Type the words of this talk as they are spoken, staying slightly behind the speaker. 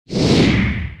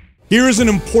Here is an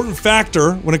important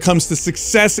factor when it comes to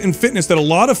success in fitness that a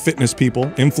lot of fitness people,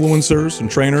 influencers and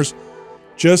trainers,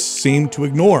 just seem to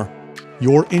ignore.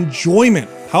 Your enjoyment.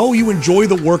 How you enjoy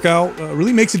the workout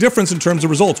really makes a difference in terms of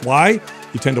results. Why?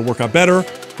 You tend to work out better,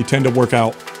 you tend to work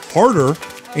out harder,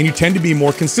 and you tend to be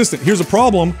more consistent. Here's a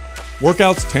problem.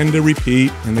 Workouts tend to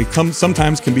repeat, and they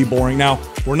sometimes can be boring. Now,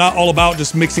 we're not all about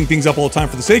just mixing things up all the time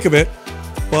for the sake of it,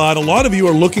 but a lot of you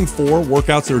are looking for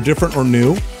workouts that are different or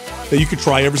new that you could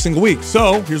try every single week.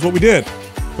 So here's what we did.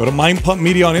 Go to Mind Pump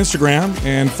Media on Instagram,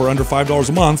 and for under $5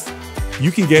 a month,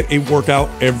 you can get a workout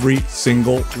every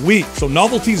single week. So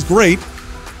novelty is great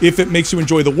if it makes you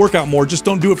enjoy the workout more. Just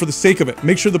don't do it for the sake of it.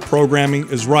 Make sure the programming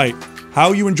is right.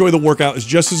 How you enjoy the workout is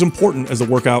just as important as the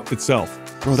workout itself.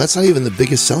 Bro, that's not even the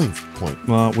biggest selling point.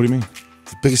 What do you mean?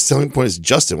 The biggest selling point is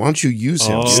Justin. Why don't you use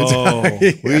him? Oh.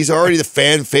 Well, he's already the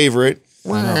fan favorite.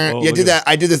 Oh, Yeah,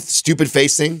 I did the stupid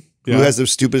face thing. Yeah. Who has the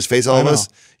stupidest face? All of us.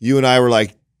 You and I were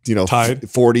like, you know, tied.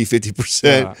 40,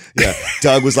 50%. Yeah.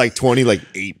 Doug was like 20, like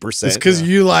 8%. It's because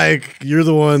you're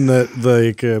the one that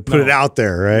like put it out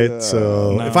there, right?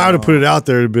 So if I would have put it out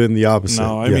there, it'd have been the opposite.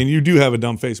 No, I mean, you do have a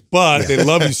dumb face, but they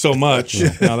love you so much.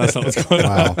 No, that's not what's going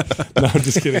on. No, I'm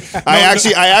just kidding. No, I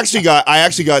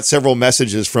actually got several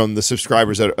messages from the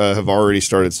subscribers that have already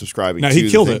started subscribing. Now, he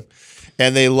killed it.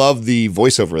 And they love the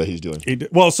voiceover that he's doing.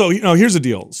 Well, so, here's the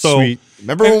deal. So, Sweet.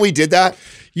 Remember when we did that?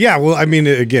 Yeah, well, I mean,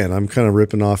 again, I'm kind of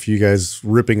ripping off you guys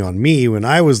ripping on me when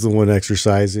I was the one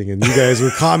exercising, and you guys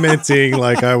were commenting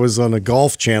like I was on a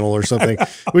golf channel or something,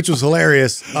 which was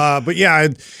hilarious. But yeah,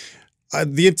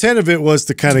 the intent of it was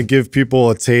to kind of give people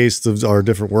a taste of our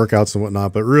different workouts and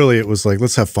whatnot, but really it was like,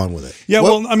 let's have fun with it. Yeah,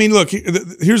 well, I mean, look,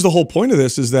 here's the whole point of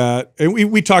this is that, and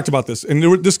we talked about this,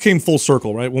 and this came full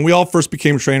circle, right? When we all first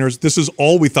became trainers, this is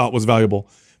all we thought was valuable.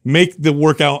 Make the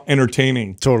workout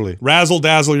entertaining. Totally. Razzle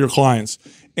dazzle your clients.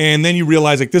 And then you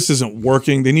realize like this isn't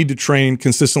working. They need to train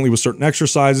consistently with certain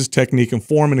exercises, technique, and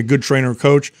form. And a good trainer or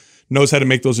coach knows how to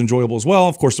make those enjoyable as well.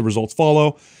 Of course, the results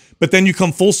follow. But then you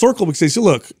come full circle because they say,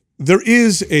 look, there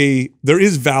is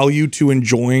value to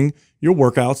enjoying your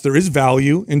workouts. There is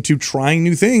value into trying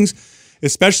new things,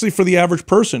 especially for the average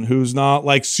person who's not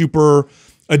like super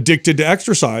addicted to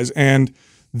exercise. And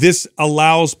this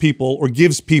allows people or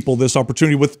gives people this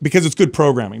opportunity because it's good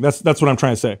programming. That's what I'm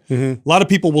trying to say. A lot of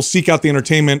people will seek out the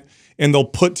entertainment and they'll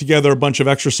put together a bunch of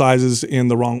exercises in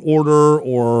the wrong order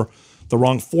or the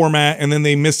wrong format, and then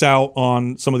they miss out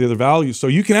on some of the other values. So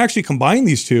you can actually combine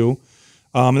these two.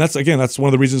 And that's one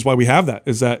of the reasons why we have that,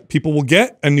 is that people will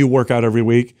get a new workout every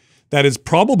week that is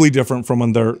probably different from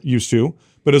when they're used to,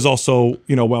 but is also,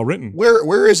 well written.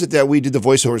 Where is it that we did the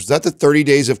voiceovers? Is that the 30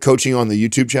 days of coaching on the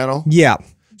YouTube channel? Yeah.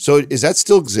 So does that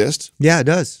still exist? Yeah, it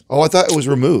does. Oh, I thought it was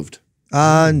removed.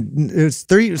 It's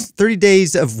 30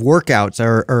 days of workouts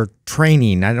or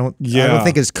training. I don't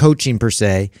think it's coaching per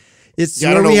se. It's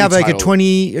where we have like a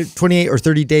 28 or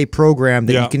 30 day program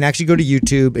that you can actually go to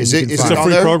YouTube. Is and it a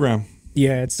free program?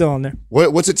 Yeah, it's still on there.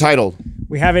 What's it titled?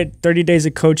 We have it 30 days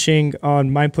of coaching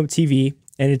on Mind Pump TV,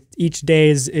 and each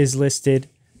day is listed.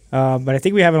 But I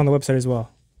think we have it on the website as well.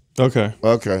 Okay.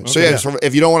 So yeah, so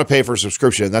if you don't want to pay for a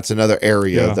subscription, that's another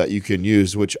area that you can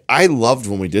use, which I loved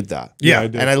when we did that. Yeah, I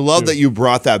did. And I love that you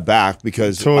brought that back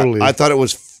because I thought it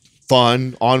was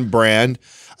fun, on brand.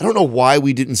 I don't know why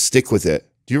we didn't stick with it.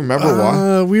 Do you remember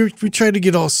why? We tried to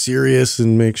get all serious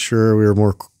and make sure we were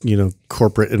more,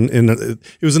 corporate, and it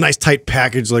was a nice tight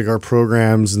package. Like our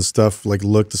programs and stuff, like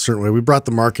looked a certain way. We brought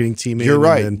the marketing team in. You're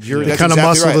right. And they kind of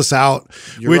muscled us out,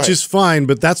 which is fine.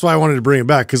 But that's why I wanted to bring it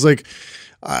back because, like,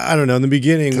 I don't know. In the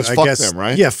beginning, I fuck guess them,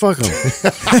 right? Yeah, fuck them.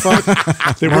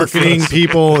 Fuck the marketing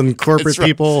people and corporate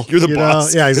people. You're the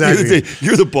boss. Yeah, exactly.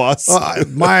 You're the boss.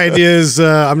 My idea is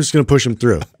I'm just going to push them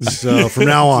through. So from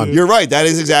now on, you're right. That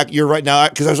is exactly. You're right now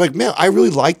because I was like, man, I really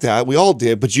like that. We all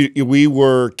did, but we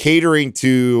were catering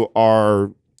to our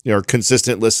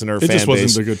consistent listener fan base. It just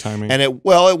wasn't the good timing. And it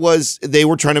was, they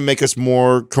were trying to make us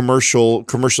more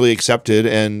commercially accepted.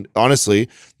 And honestly,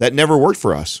 that never worked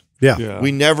for us. Yeah.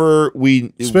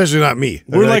 Especially not me.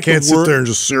 I can't sit there and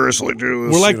just seriously do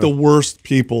this. We're like the worst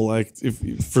people. Like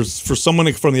for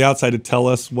someone from the outside to tell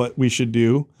us what we should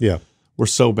do. Yeah. We're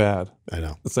so bad. I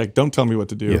know. It's like, don't tell me what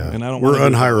to do. Yeah. And I don't We're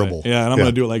unhireable. Yeah. And I'm going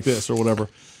to do it like this or whatever.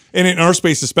 And in our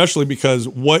space, especially because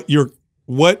what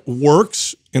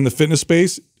works in the fitness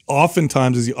space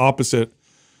oftentimes is the opposite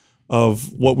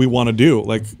of what we want to do.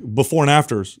 Like before and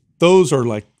afters, those are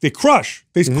like, they crush.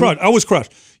 They crush. I always crush.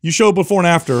 You show before and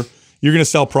after, you're going to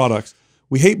sell products.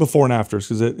 we hate before and afters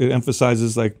because it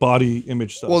emphasizes like body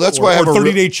image stuff. Well, that's why I have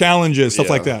 30-day challenges, stuff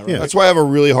like that. Right? Yeah, that's why I have a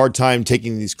really hard time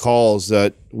taking these calls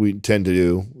that we tend to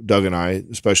do, Doug and I,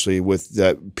 especially with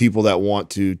that people that want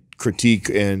to critique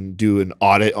and do an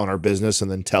audit on our business and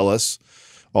then tell us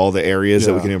all the areas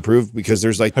that we can improve, because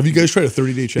there's like, have you guys tried a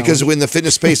 30-day challenge? Because in the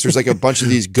fitness space, there's like a bunch of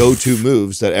these go-to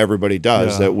moves that everybody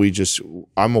does that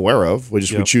I'm aware of. We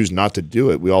choose not to do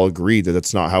it. We all agree that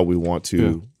that's not how we want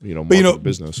to, market the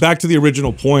business. Back to the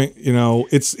original point,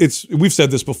 it's we've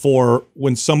said this before.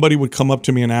 When somebody would come up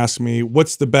to me and ask me,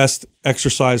 what's the best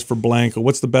exercise for blank, or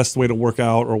what's the best way to work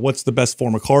out, or what's the best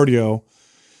form of cardio,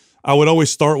 I would always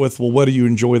start with, well, what do you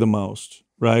enjoy the most?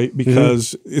 Right,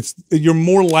 because you're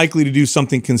more likely to do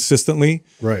something consistently.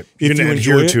 Right, if you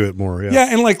adhere to it more. Yeah,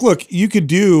 and like, look, you could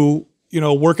do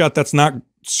a workout that's not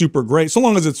super great, so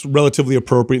long as it's relatively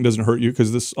appropriate and doesn't hurt you,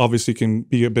 because this obviously can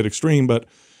be a bit extreme. But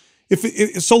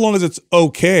so long as it's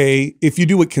okay, if you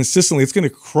do it consistently, it's going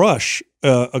to crush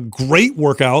a great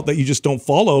workout that you just don't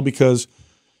follow because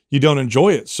you don't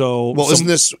enjoy it. So, well, isn't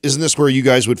this where you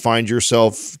guys would find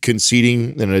yourself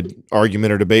conceding in an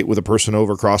argument or debate with a person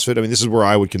over CrossFit? I mean, this is where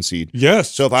I would concede. Yes.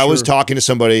 So if I was talking to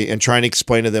somebody and trying to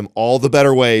explain to them all the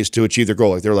better ways to achieve their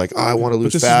goal, like they're like, oh, I want to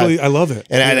lose fat. I love it.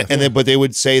 But they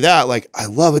would say that, like, I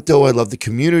love it though. I love the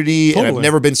community, and I've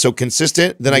never been so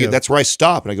consistent. Then that's where I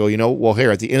stop and I go, well,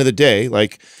 here at the end of the day,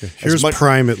 like, here's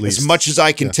Prime at least. As much as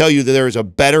I can tell you that there is a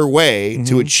better way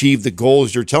to achieve the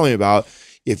goals you're telling me about.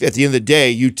 If at the end of the day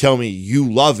you tell me you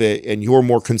love it and you're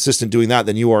more consistent doing that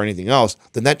than you are anything else,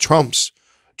 then that trumps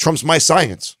my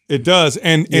science. It does.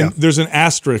 And there's an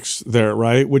asterisk there,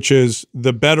 right? Which is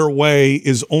the better way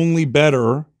is only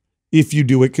better if you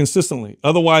do it consistently.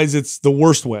 Otherwise, it's the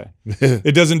worst way.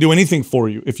 It doesn't do anything for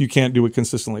you if you can't do it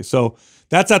consistently. So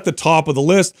that's at the top of the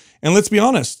list. And let's be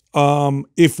honest,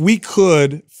 if we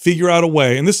could figure out a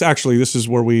way, and this is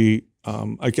where we,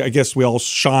 I guess we all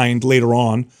shined later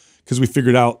on, because we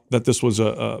figured out that this was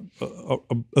a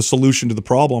solution to the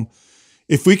problem.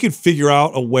 If we could figure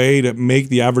out a way to make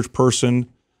the average person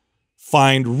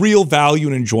find real value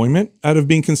and enjoyment out of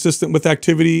being consistent with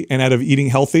activity and out of eating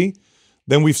healthy,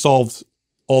 then we've solved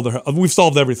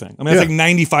everything. I mean, that's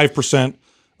like 95%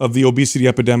 of the obesity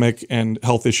epidemic and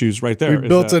health issues right there. We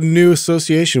built a new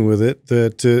association with it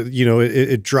that,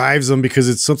 it drives them because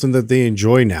it's something that they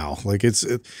enjoy now. Like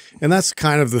and that's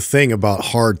kind of the thing about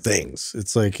hard things.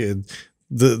 It's like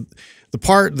the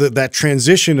part that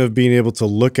transition of being able to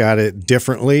look at it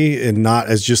differently and not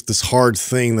as just this hard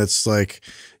thing that's like,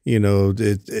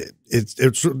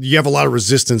 it's you have a lot of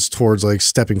resistance towards like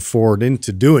stepping forward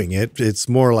into doing it. It's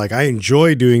more like I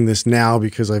enjoy doing this now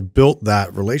because I've built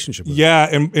that relationship with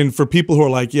it. And for people who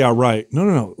are like, yeah, right.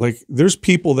 No. Like there's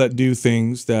people that do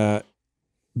things that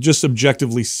just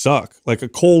objectively suck, like a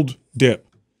cold dip.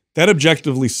 That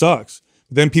objectively sucks.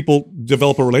 Then people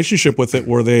develop a relationship with it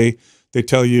where they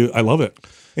tell you, I love it.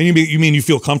 And you mean you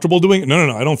feel comfortable doing it?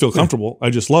 No, I don't feel comfortable.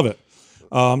 I just love it.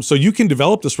 So you can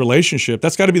develop this relationship.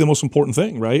 That's got to be the most important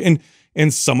thing, right?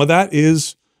 And some of that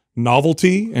is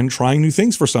novelty and trying new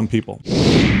things for some people.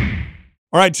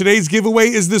 All right, today's giveaway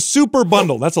is the Super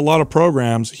Bundle. That's a lot of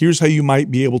programs. Here's how you might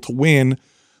be able to win.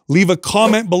 Leave a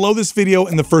comment below this video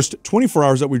in the first 24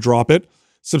 hours that we drop it.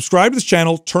 Subscribe to this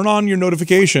channel, turn on your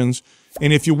notifications,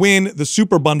 and if you win, the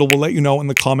Super Bundle will let you know in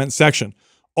the comment section.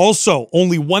 Also,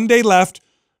 only 1 day left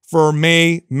for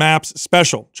May MAPS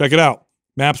special. Check it out.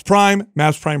 MAPS Prime,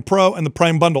 MAPS Prime Pro, and the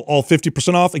Prime Bundle, all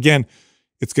 50% off. Again,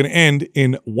 it's going to end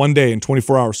in 1 day, in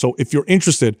 24 hours. So if you're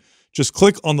interested, just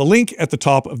click on the link at the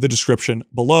top of the description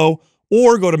below,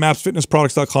 or go to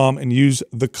mapsfitnessproducts.com and use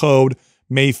the code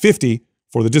May50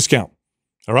 for the discount.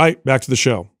 All right, back to the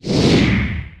show.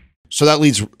 So that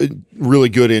leads really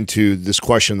good into this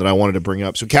question that I wanted to bring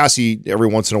up. So Cassie, every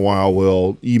once in a while,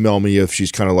 will email me if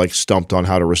she's kind of like stumped on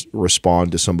how to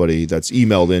respond to somebody that's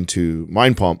emailed into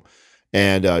Mind Pump.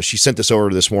 And she sent this over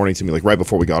this morning to me, like right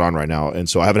before we got on right now. And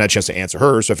so I haven't had a chance to answer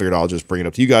her. So I figured I'll just bring it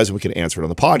up to you guys and we can answer it on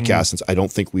the podcast since I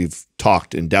don't think we've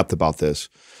talked in depth about this.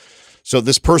 So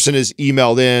this person is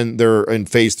emailed in. They're in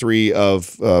phase 3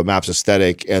 of MAPS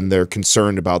Aesthetic, and they're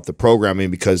concerned about the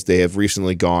programming because they have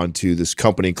recently gone to this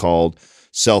company called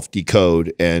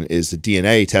Self-Decode and is the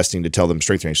DNA testing to tell them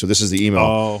strength training. So this is the email.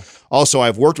 Oh. Also,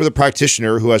 I've worked with a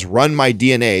practitioner who has run my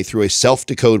DNA through a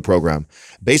Self-Decode program.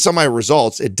 Based on my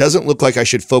results, it doesn't look like I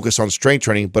should focus on strength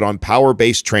training, but on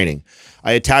power-based training.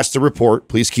 I attached the report.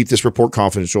 Please keep this report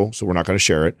confidential, so we're not going to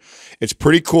share it. It's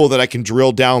pretty cool that I can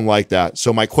drill down like that.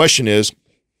 So my question is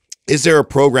there a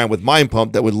program with Mind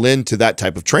Pump that would lend to that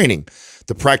type of training?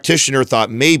 The practitioner thought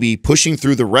maybe pushing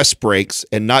through the rest breaks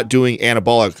and not doing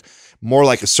anabolic more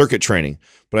like a circuit training.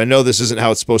 But I know this isn't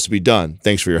how it's supposed to be done.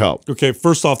 Thanks for your help. Okay,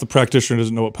 first off, the practitioner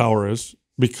doesn't know what power is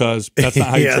because that's not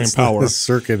how you train power. The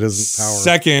circuit isn't power.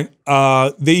 Second,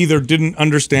 they either didn't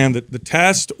understand the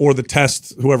test, or the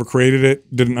test, whoever created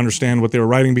it, didn't understand what they were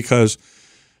writing, because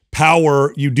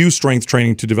power, you do strength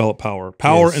training to develop power.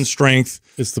 Power and strength.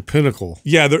 It's the pinnacle.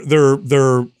 Yeah,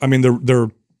 they're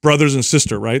brothers and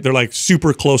sister, right? They're like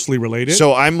super closely related.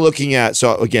 So I'm looking at,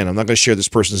 so again, I'm not going to share this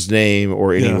person's name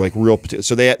or any like real,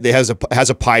 so they has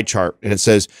a pie chart, and it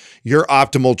says your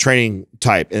optimal training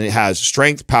type, and it has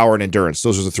strength, power, and endurance.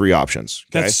 Those are the 3 options.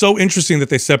 Okay? That's so interesting that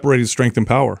they separated strength and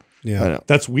power. Yeah. I know.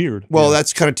 That's weird. Well,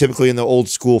 that's kind of typically in the old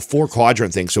school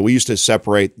 4-quadrant thing. So we used to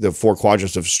separate the 4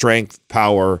 quadrants of strength,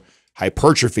 power,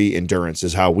 hypertrophy, endurance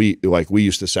is how we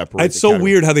used to separate. It's so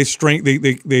weird how they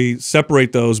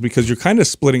separate those, because you're kind of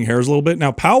splitting hairs a little bit.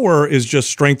 Now, power is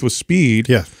just strength with speed.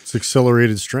 Yeah, it's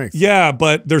accelerated strength. Yeah,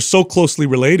 but they're so closely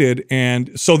related.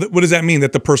 And so what does that mean?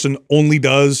 That the person only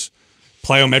does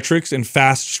plyometrics and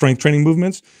fast strength training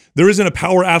movements? There isn't a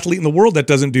power athlete in the world that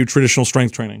doesn't do traditional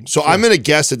strength training. So I'm going to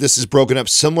guess that this is broken up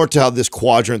similar to how this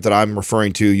quadrant that I'm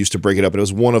referring to used to break it up. It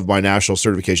was one of my national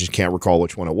certifications. Can't recall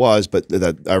which one it was, but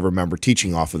that I remember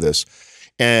teaching off of this.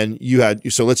 And you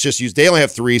had, so let's just use, they only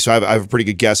have 3, so I have a pretty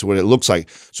good guess of what it looks like.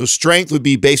 So strength would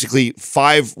be basically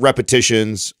 5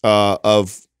 repetitions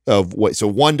of what, so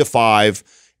 1 to 5,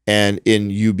 and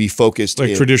you be focused.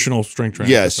 Like traditional strength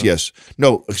training. Yes, yes.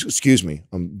 No, excuse me.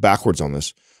 I'm backwards on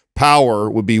this. Power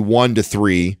would be 1 to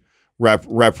 3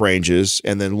 rep ranges,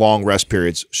 and then long rest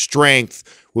periods.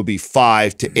 Strength would be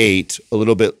 5 to 8, a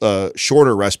little bit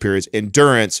shorter rest periods.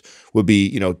 Endurance would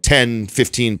be 10,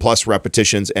 15 plus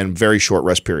repetitions and very short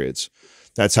rest periods.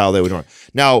 That's how they would run.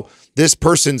 Now, this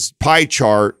person's pie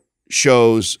chart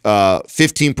shows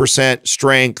 15%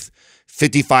 strength,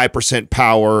 55%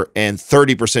 power, and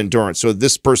 30% endurance. So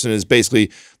this person is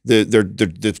basically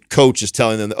the coach is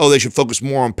telling them, they should focus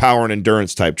more on power and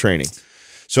endurance type training.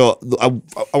 So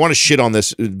I want to shit on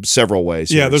this several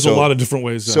ways. Yeah, there's a lot of different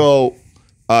ways. So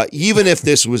even if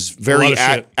this was very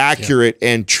accurate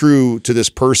and true to this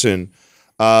person,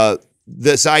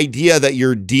 this idea that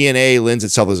your DNA lends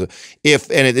itself as it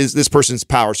is this person's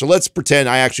power. So let's pretend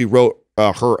I actually wrote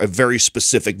her a very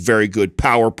specific, very good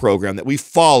power program that we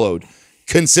followed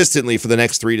consistently for the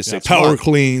next 3 to 6 power months.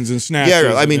 Cleans and snatches.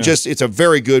 Yeah, I mean, just it's a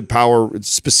very good power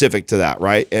specific to that,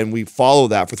 right? And we follow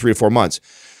that for 3 to 4 months.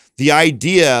 The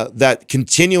idea that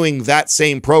continuing that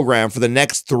same program for the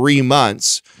next 3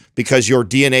 months because your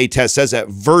DNA test says that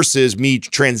versus me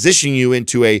transitioning you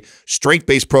into a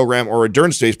strength-based program or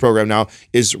endurance-based program now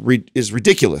is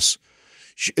ridiculous.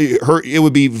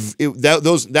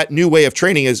 That new way of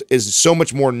training is so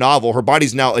much more novel. Her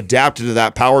body's now adapted to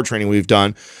that power training we've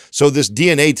done. So this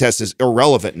DNA test is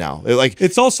irrelevant now.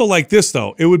 It's also like this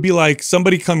though. It would be like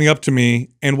somebody coming up to me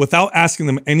and without asking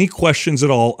them any questions at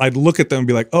all, I'd look at them and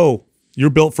be like, "Oh, you're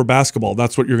built for basketball.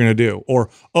 That's what you're going to do." Or,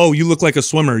 "Oh, you look like a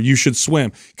swimmer. You should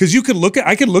swim." Because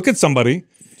I could look at somebody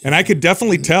and I could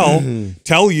definitely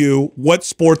tell you what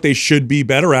sport they should be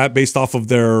better at based off of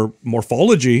their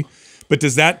morphology. But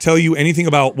does that tell you anything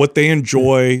about what they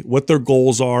enjoy, what their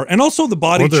goals are, and also the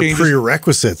body changes?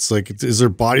 Prerequisites? Like, is their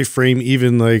body frame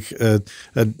even like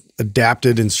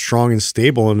adapted and strong and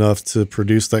stable enough to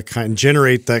produce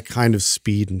generate that kind of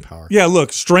speed and power? Yeah,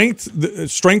 look, strength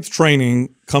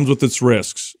training comes with its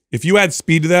risks. If you add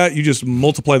speed to that, you just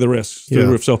multiply the risks through the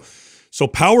roof. So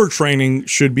power training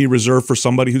should be reserved for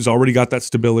somebody who's already got that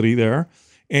stability there,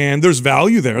 and there's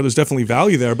value there. There's definitely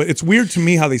value there, but it's weird to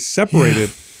me how they separated.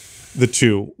 The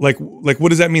two, like what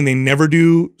does that mean? They never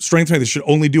do strength training. They should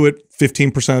only do it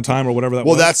 15% of the time or whatever that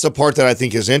was. Well, that's the part that I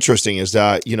think is interesting is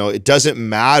that, it doesn't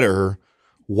matter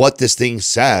what this thing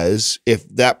says. If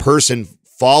that person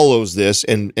follows this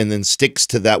and then sticks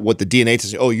to that, what the DNA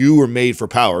says, you were made for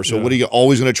power. So what are you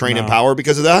always going to train in power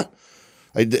because of that?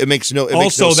 It makes no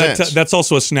sense. That's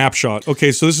also a snapshot.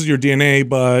 Okay, so this is your DNA,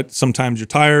 but sometimes you're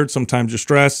tired, sometimes you're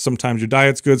stressed, sometimes your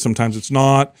diet's good, sometimes it's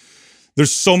not.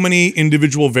 There's so many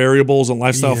individual variables and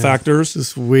lifestyle factors.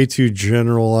 It's way too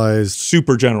generalized.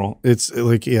 Super general. It's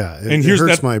like, it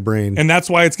hurts my brain. And that's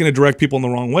why it's going to direct people in the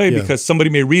wrong way because somebody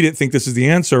may read it, think this is the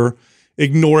answer,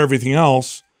 ignore everything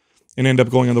else, and end up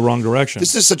going in the wrong direction.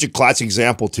 This is such a classic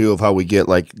example, too, of how we get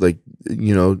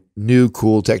new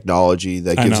cool technology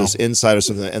that gives us insight or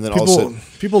something. And then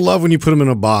people love when you put them in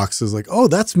a box. It's like, oh,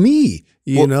 that's me.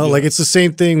 You know, like it's the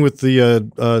same thing with the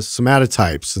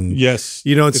somatotypes, and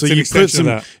you know, and so you put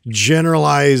some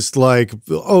generalized, like,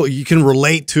 oh, you can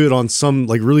relate to it on some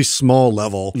like really small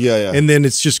level, and then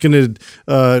it's just going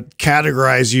to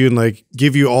categorize you and like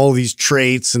give you all these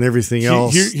traits and everything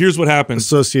else. Here's what happened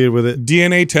associated with it.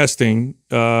 DNA testing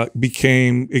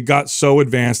it got so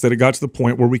advanced that it got to the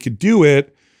point where we could do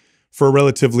it for a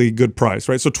relatively good price,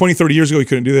 right? So 20, 30 years ago, you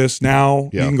couldn't do this.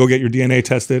 Now you can go get your DNA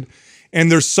tested. And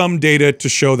there's some data to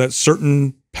show that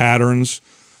certain patterns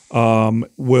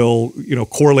will,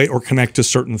 correlate or connect to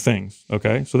certain things.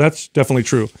 Okay, so that's definitely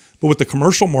true. But what the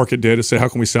commercial market did is say, how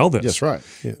can we sell this? That's right.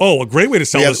 Yeah. Oh, a great way to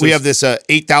sell this. We have this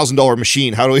 $8,000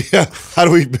 machine. How do we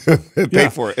pay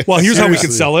for it? Well, here's how we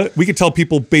could sell it. We could tell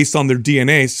people based on their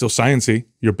DNA. So sciencey,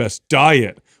 your best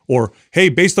diet, or hey,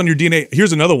 based on your DNA.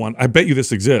 Here's another one. I bet you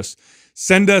this exists.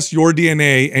 Send us your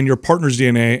DNA and your partner's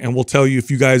DNA, and we'll tell you if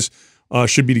you guys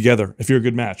should be together, if you're a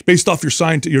good match, based off your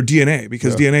your DNA,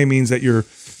 because DNA means that you're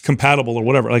compatible or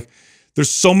whatever. Like, there's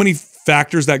so many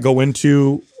factors that go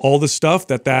into all this stuff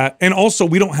and also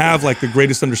we don't have like the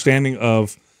greatest understanding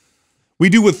of. We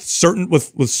do with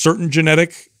certain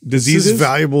genetic diseases. This is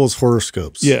valuable as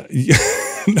horoscopes. Yeah,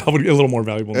 no, a little more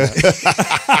valuable than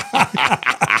that.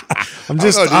 I'm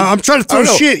trying to throw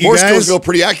shit, you guys. Go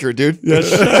pretty accurate, dude. Yeah,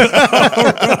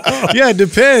 it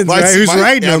depends. Who's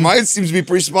writing them? Mine seems to be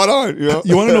pretty spot on.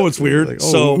 You want to know what's weird? Like,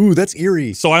 that's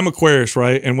eerie. So I'm Aquarius,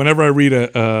 right? And whenever I read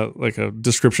a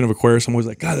description of Aquarius, I'm always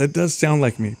like, God, that does sound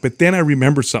like me. But then I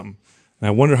remember something, and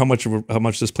I wonder how much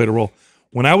this played a role.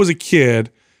 When I was a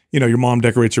kid, your mom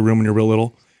decorates your room when you're real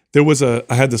little.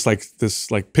 I had this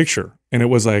picture, and it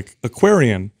was like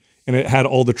Aquarian. And it had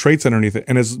all the traits underneath it.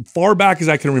 And as far back as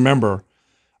I can remember,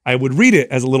 I would read it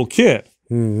as a little kid.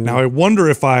 Mm-hmm. Now I wonder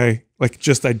if I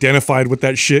just identified with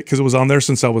that shit because it was on there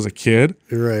since I was a kid.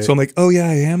 Right. So I'm like, oh yeah,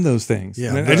 I am those things.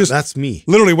 Yeah, that's me.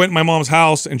 Literally went to my mom's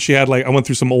house and she had I went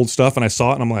through some old stuff and I saw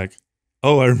it and I'm like,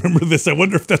 oh, I remember this. I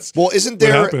wonder if that's isn't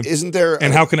there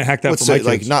and how can I hack that for my kids?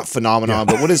 Like not phenomenon,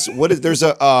 but what is there's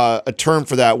a term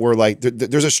for that where like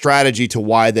there's a strategy to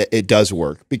why that it does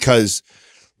work because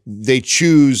they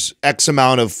choose X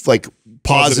amount of like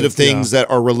positive things that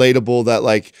are relatable that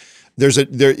like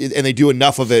and they do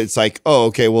enough of it. It's like, oh,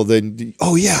 okay, well then,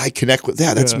 oh yeah, I connect with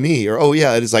that. That's me. Or, oh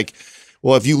yeah, it is like,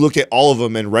 well, if you look at all of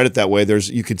them and read it that way,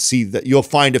 you could see that you'll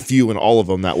find a few in all of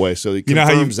them that way. So it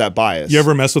confirms that bias. You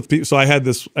ever mess with people? So I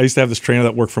used to have this trainer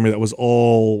that worked for me that was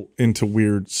all into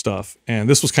weird stuff. And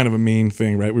this was kind of a mean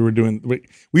thing, right? We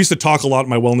used to talk a lot in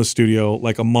my wellness studio,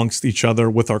 like amongst each other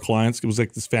with our clients. It was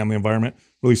like this family environment,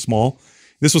 really small.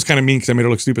 This was kind of mean because I made her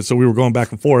look stupid. So we were going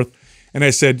back and forth. And I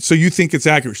said, so you think it's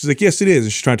accurate? She's like, yes, it is.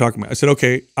 And she's trying to talk to me. I said,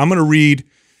 okay, I'm going to read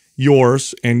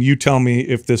yours and you tell me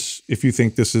if you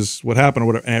think this is what happened or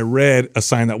whatever. And I read a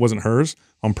sign that wasn't hers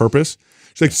on purpose.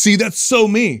 She's like, see, that's so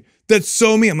me. That's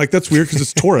so me. I'm like, that's weird because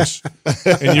it's Taurus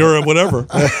and you're a whatever.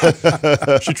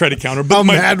 She tried to counter, but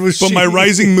my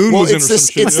rising moon was in her.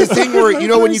 It's the thing where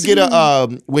when you get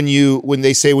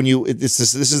this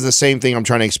is the same thing I'm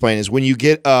trying to explain is when you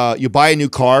get you buy a new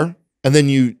car. And then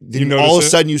you all of a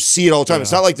sudden you see it all the time. Yeah.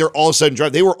 It's not like they're all of a sudden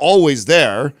driving. They were always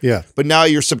there. Yeah. But now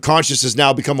your subconscious has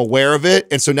now become aware of it,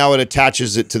 and so now it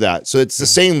attaches it to that. So it's the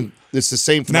same. It's the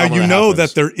same phenomenon. Now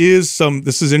that there is some.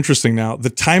 This is interesting. Now the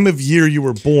time of year you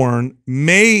were born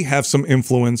may have some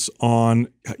influence on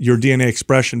your DNA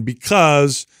expression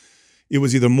because it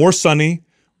was either more sunny.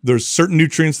 There's certain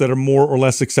nutrients that are more or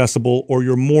less accessible, or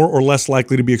you're more or less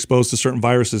likely to be exposed to certain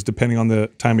viruses depending on the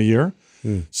time of year.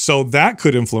 So that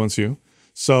could influence you.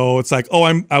 So it's like, oh,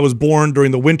 I was born during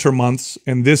the winter months,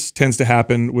 and this tends to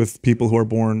happen with people who are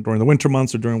born during the winter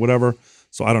months or during whatever.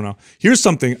 So I don't know. Here's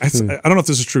something. I don't know if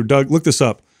this is true. Doug, look this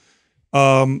up.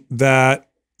 That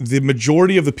the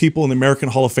majority of the people in the American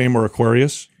Hall of Fame are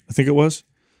Aquarius. I think it was.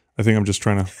 I think I'm just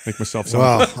trying to make myself sound.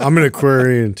 Wow, I'm an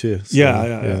Aquarian too. So yeah.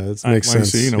 It makes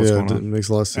sense. You know what's going on. It makes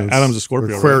a lot of sense. Adam's a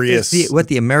Scorpio. Aquarius. Right?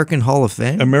 The American Hall of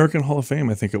Fame? American Hall of Fame,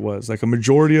 I think it was. Like a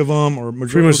majority of them, or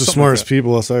majority. Pretty much the smartest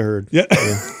people, as I heard. Yeah.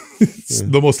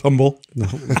 The most humble. No,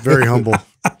 very humble.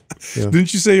 Yeah.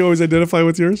 Didn't you say you always identify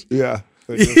with yours? Yeah.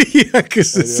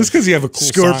 Because it's just because you have a cool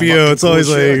Scorpio. sign. It's always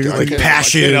like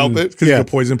passion. I can't help it because you can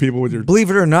poison people with your. Believe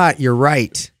it or not, you're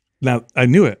right. Now I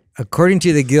knew it. According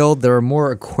to the Guild, there are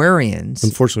more Aquarians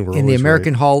Unfortunately, in the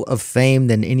American Hall of Fame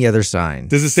than any other sign.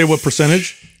 Does it say what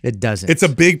percentage? It doesn't. It's a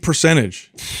big percentage.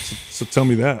 So tell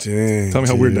me that. Dang, tell me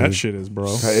how weird that shit is,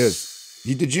 bro. That is.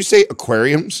 Did you say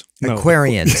aquariums? No.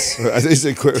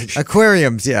 Aquarians.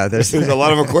 Aquariums, yeah. There's a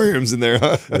lot of aquariums in there,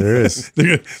 huh? There is.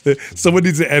 Someone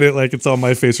needs to edit like it's on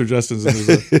my face or Justin's. And there's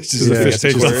a fish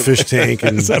tank. Just a fish tank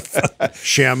and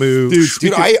shamu.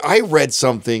 Dude, I read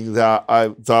something that I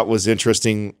thought was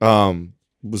interesting.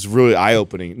 Was really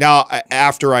eye-opening. Now,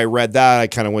 after I read that, I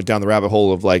kind of went down the rabbit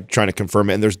hole of like trying to confirm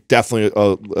it. And there's definitely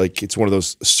like it's one of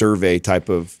those survey type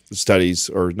of studies,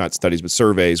 or not studies, but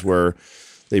surveys where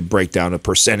they break down a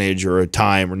percentage or a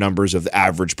time or numbers of the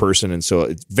average person. And so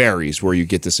it varies where you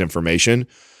get this information.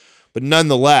 But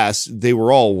nonetheless, they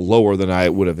were all lower than I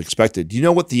would have expected. Do you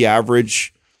know what the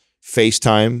average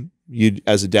FaceTime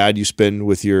as a dad you spend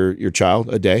with your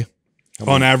child a day?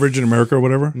 On average in America or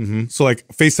whatever? Mm-hmm. So like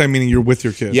FaceTime meaning you're with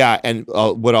your kid. Yeah, and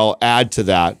what I'll add to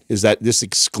that is that this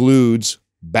excludes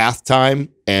bath time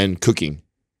and cooking.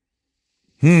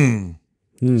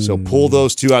 So pull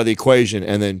those two out of the equation,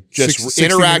 and then just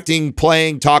interacting,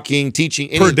 playing, talking, teaching.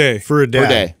 Per day. For a day. Per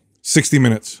day. 60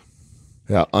 minutes.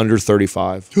 Yeah, under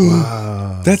 35.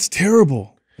 Wow. That's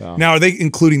terrible. Yeah. Now, are they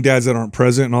including dads that aren't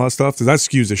present and all that stuff? Does that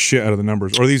skews the shit out of the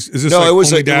numbers? Or is this like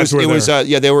only dads who are there?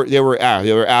 Yeah, they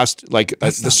were asked, like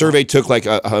the survey took like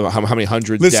how many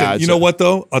hundred dads. Listen, you know what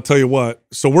though? I'll tell you what.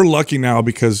 So we're lucky now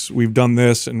because we've done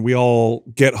this and we all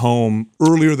get home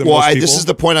earlier than most people. This is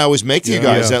the point I always make to you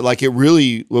guys, that like it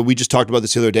really, we just talked about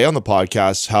this the other day on the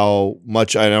podcast, how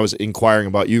much, and I was inquiring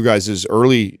about you guys'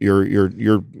 early, your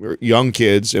young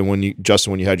kids, and when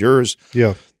Justin, when you had yours.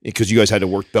 Yeah. Because you guys had to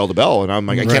work bell to bell. And I'm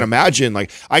like, I can't imagine.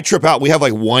 Like, I trip out. We have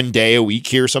like one day a week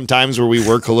here sometimes where we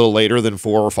work a little later than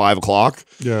 4 or 5 o'clock.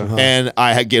 Yeah. And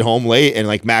I get home late, and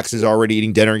like Max is already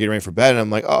eating dinner and getting ready for bed. And I'm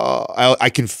like, oh,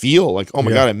 I can feel like, oh my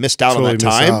God, I missed out on that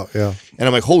time. And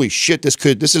I'm like, holy shit, this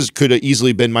could have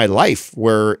easily been my life,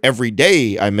 where every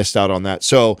day I missed out on that.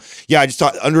 So yeah, I just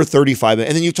thought under 35.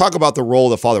 And then you talk about the role of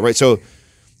the father, right? So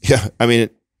yeah, I mean,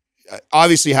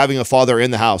 obviously having a father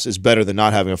in the house is better than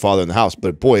not having a father in the house.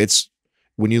 But boy, it's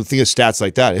when you think of stats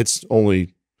like that, it's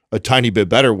only a tiny bit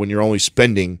better when you're only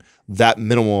spending that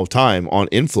minimum of time on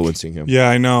influencing him. Yeah,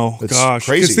 I know. It's Gosh,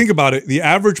 crazy. Because think about it. The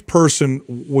average person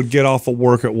would get off of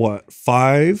work at what?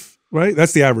 5, right?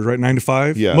 That's the average, right? 9 to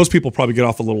 5. Yeah. Most people probably get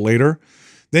off a little later.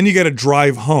 Then you got to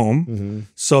drive home.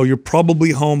 So you're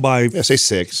probably home by say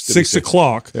 6. 6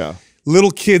 o'clock. Yeah.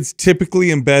 Little kids typically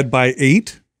in bed by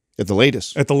 8. At the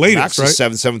latest. At the latest, Max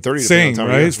right? Is 7:30. Same,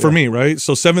 right? For me, right?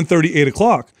 So 7:30, 8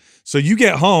 o'clock. So you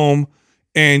get home,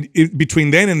 and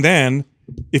between then and then,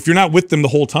 if you're not with them the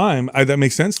whole time, that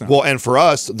makes sense now. Well, and for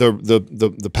us,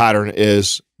 the pattern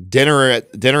is dinner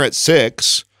at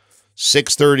 6,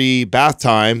 6:30 bath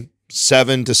time,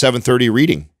 7 to 7:30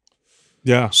 reading.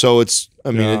 Yeah. So it's,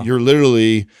 I mean, you're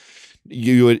literally.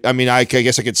 You would, I mean, I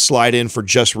guess I could slide in for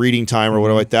just reading time or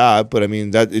whatever like that, but I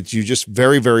mean that it's you just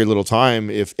very, very little time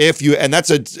if you, and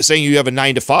that's saying you have a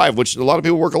 9 to 5, which a lot of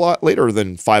people work a lot later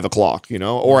than 5 o'clock, you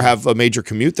know, or have a major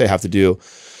commute they have to do.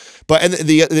 But and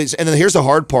then here's the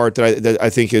hard part that I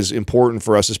think is important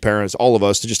for us as parents, all of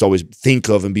us, to just always think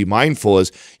of and be mindful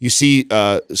is you see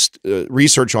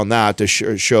research on that to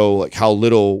show like how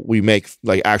little we make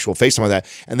like actual FaceTime on that,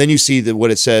 and then you see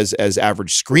what it says as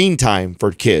average screen time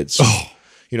for kids. Oh.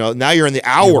 You know, now you're in the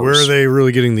hours. Where are they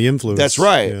really getting the influence? That's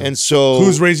right. Yeah. And so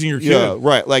who's raising your kid? Yeah,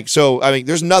 right. Like, so, I mean,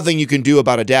 there's nothing you can do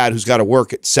about a dad who's got to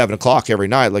work at 7 o'clock every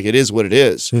night. Like, it is what it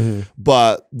is.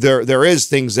 But there is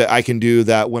things that I can do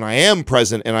that when I am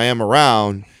present and I am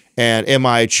around, and am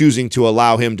I choosing to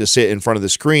allow him to sit in front of the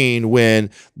screen when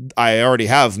I already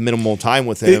have minimal time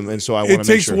with him? And so I want to make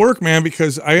sure. It takes work, man,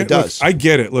 because I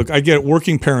get it. Look, I get it.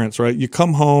 Working parents, right? You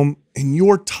come home and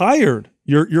you're tired.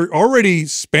 You're already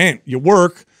spent. You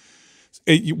work.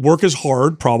 Work is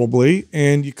hard, probably,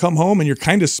 and you come home and you're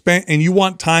kind of spent, and you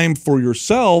want time for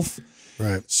yourself.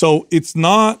 Right. So it's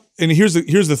not. And here's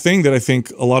the thing that I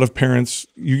think a lot of parents,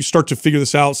 you start to figure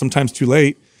this out sometimes too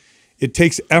late. It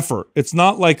takes effort. It's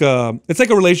not like it's like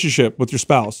a relationship with your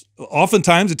spouse.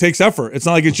 Oftentimes it takes effort. It's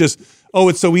not like it's just, oh,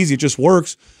 it's so easy, it just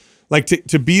works. Like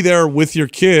to be there with your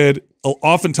kid,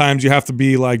 oftentimes you have to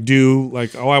be like,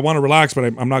 oh, I want to relax, but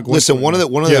I'm not going. Listen, one of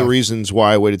the reasons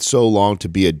why I waited so long to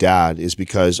be a dad is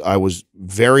because I was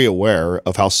very aware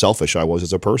of how selfish I was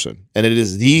as a person. And it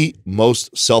is the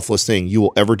most selfless thing you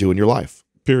will ever do in your life.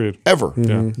 Period. Ever.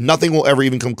 Yeah. Nothing will ever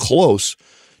even come close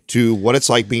to what it's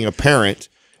like being a parent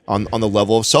on the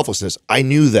level of selflessness. I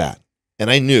knew that. And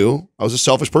I knew I was a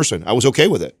selfish person. I was okay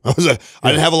with it. I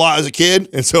didn't have a lot as a kid,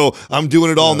 and so I'm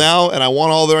doing it all now, and I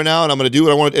want all there now, and I'm going to do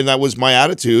what I want. And that was my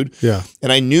attitude. Yeah.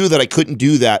 And I knew that I couldn't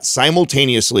do that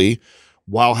simultaneously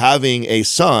while having a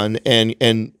son, and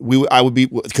I would be,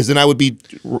 because then I would be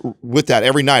with that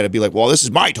every night. I'd be like, well, this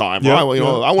is my time. Yeah, I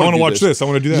want to watch this. I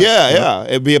want to do that. Yeah.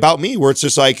 It'd be about me, where it's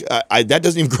just like that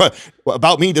doesn't even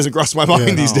about me doesn't cross my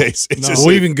mind these days. It's just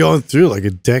well, even going through like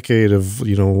a decade of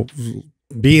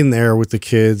being there with the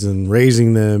kids and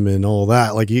raising them and all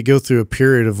that. Like you go through a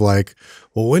period of like,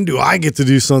 well, when do I get to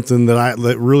do something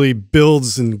that really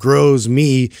builds and grows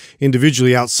me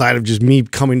individually outside of just me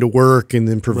coming to work and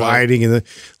then providing and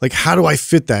like, how do I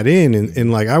fit that in?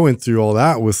 And like, I went through all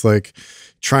that with like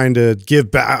trying to give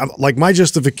back. Like my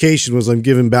justification was I'm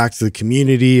giving back to the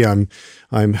community.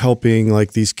 I'm helping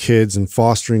like these kids and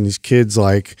fostering these kids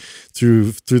like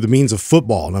through the means of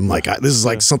football. And I'm like, this is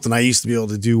like something I used to be able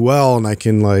to do well, and I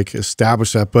can like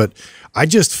establish that. But I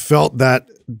just felt that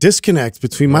disconnect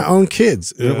between my own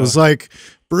kids. It was like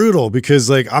brutal, because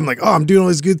like I'm like, oh, I'm doing all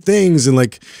these good things, and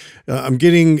like I'm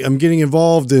getting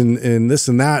involved in this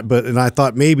and that. And I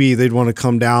thought maybe they'd want to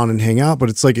come down and hang out, but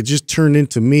it's like it just turned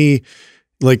into me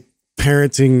like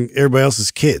parenting everybody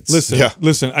else's kids.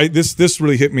 Listen, this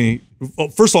really hit me. Well,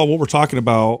 first of all, what we're talking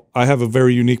about, I have a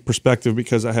very unique perspective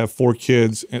because I have 4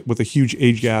 kids with a huge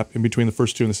age gap in between the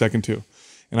first 2 and the second 2.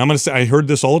 And I'm going to say, I heard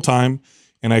this all the time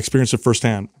and I experienced it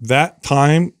firsthand. That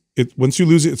time, once you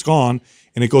lose it, it's gone,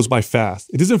 and it goes by fast.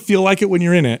 It doesn't feel like it when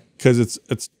you're in it, because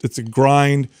it's a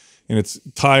grind and it's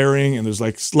tiring, and there's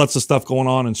like lots of stuff going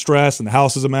on and stress, and the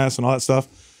house is a mess and all that stuff.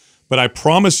 But I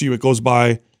promise you, it goes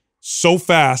by so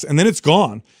fast, and then it's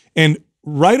gone. And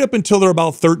right up until they're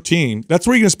about 13, that's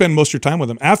where you're going to spend most of your time with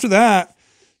them. After that,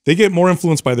 they get more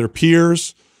influenced by their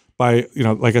peers, by,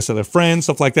 like I said, their friends,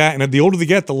 stuff like that. And the older they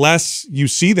get, the less you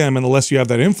see them and the less you have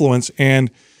that influence. And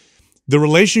the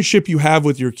relationship you have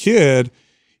with your kid,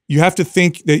 you have to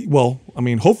think that, well, I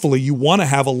mean, hopefully you want to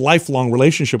have a lifelong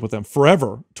relationship with them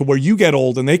forever, to where you get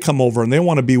old and they come over and they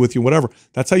want to be with you, whatever.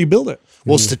 That's how you build it.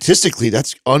 Well, statistically,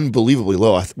 that's unbelievably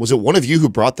low. Was it one of you who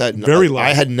brought that? Very low.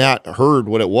 I had not heard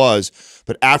what it was,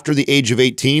 but after the age of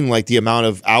 18, like the amount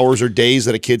of hours or days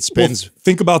that a kid spends. Well,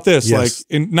 think about this, like,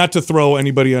 and not to throw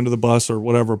anybody under the bus or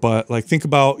whatever, but like, think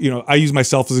about, I use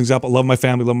myself as an example. I love my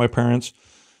family, love my parents.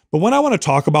 But when I want to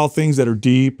talk about things that are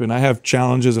deep and I have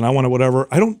challenges and I want to whatever,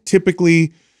 I don't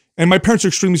typically, and my parents are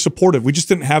extremely supportive. We just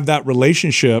didn't have that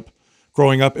relationship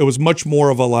growing up. It was much more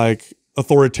of a like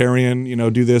authoritarian,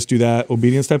 do this, do that,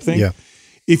 obedience type thing. Yeah.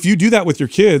 If you do that with your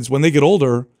kids, when they get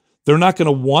older, they're not going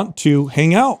to want to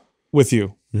hang out with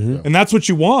you. Mm-hmm. And that's what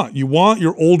you want. You want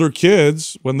your older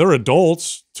kids, when they're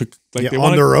adults, to like they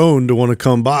on their own to want to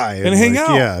come by and hang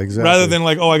out. Yeah, exactly. Rather than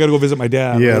like, oh, I got to go visit my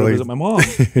dad. Yeah, I got to visit my mom.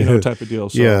 Type of deal.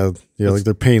 So like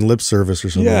they're paying lip service or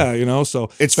something. Yeah, So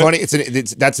it's funny.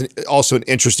 That's also an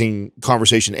interesting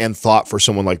conversation and thought for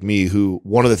someone like me, who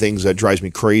one of the things that drives me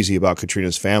crazy about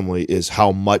Katrina's family is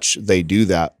how much they do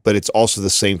that. But it's also the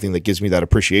same thing that gives me that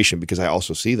appreciation, because I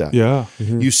also see that. Yeah,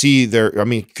 you see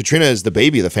Katrina is the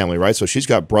baby of the family, right? So she's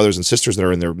got brothers and sisters that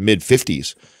are in their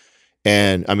mid-50s.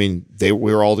 And I mean, we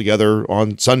were all together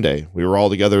on Sunday. We were all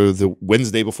together the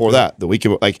Wednesday before that, the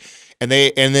weekend. And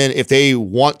then if they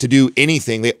want to do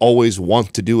anything, they always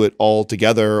want to do it all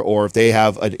together. Or if they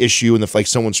have an issue and if like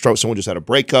someone just had a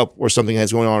breakup or something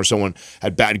that's going on, or someone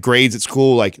had bad grades at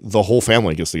school, like the whole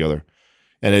family gets together.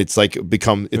 And it's like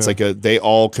they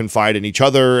all confide in each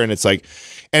other, and it's like,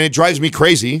 and it drives me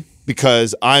crazy,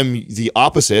 because I'm the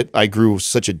opposite. I grew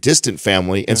such a distant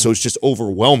family, and so it's just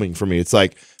overwhelming for me. It's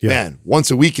like, man, once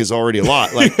a week is already a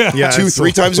lot. Like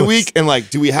 2-3 times a week, and like,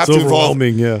 do we have to involve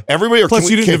everybody? Or plus,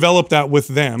 you didn't develop that with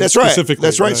them. That's specifically.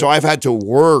 That's right. So I've had to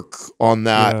work on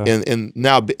that,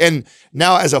 and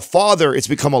now as a father, it's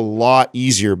become a lot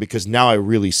easier, because now I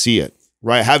really see it.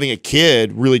 Right, having a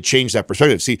kid really changed that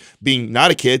perspective. See, being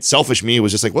not a kid, selfish me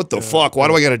was just like, what the fuck? Why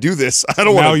do I got to do this? I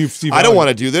don't want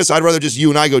to do this. I'd rather just you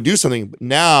and I go do something. But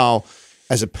now,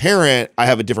 as a parent, I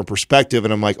have a different perspective,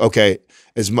 and I'm like, okay,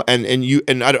 I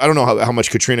don't know how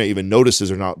much Katrina even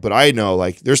notices or not, but I know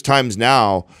like there's times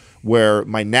now where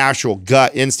my natural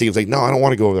gut instinct is like, no, I don't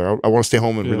want to go over there. I want to stay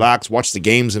home and relax, watch the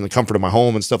games in the comfort of my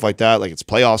home and stuff like that. Like it's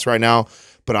playoffs right now,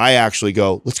 but I actually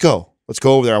go, let's go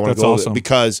over there. I want to go over there,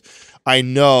 because I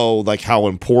know like how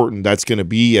important that's going to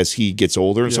be as he gets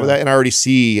older and stuff like that. And I already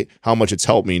see how much it's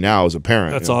helped me now as a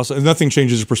parent. That's awesome. And nothing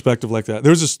changes your perspective like that.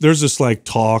 There's this like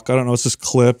talk, I don't know, it's this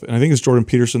clip, and I think it's Jordan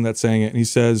Peterson that's saying it. And he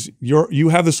says, you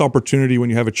have this opportunity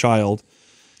when you have a child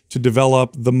to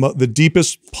develop the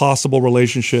deepest possible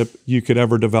relationship you could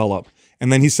ever develop.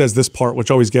 And then he says this part, which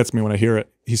always gets me when I hear it.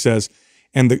 He says,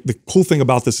 and the cool thing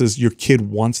about this is your kid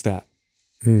wants that.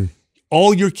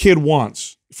 All your kid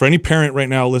wants, for any parent right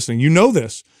now listening, you know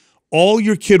this, all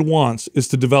your kid wants is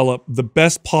to develop the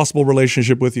best possible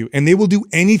relationship with you. And they will do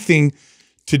anything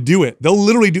to do it. They'll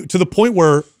literally do to the point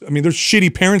where, I mean, there's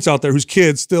shitty parents out there whose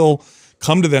kids still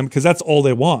come to them because that's all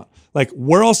they want. Like,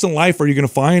 where else in life are you going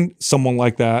to find someone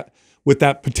like that with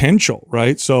that potential,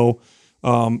 right? So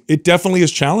it definitely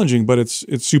is challenging, but it's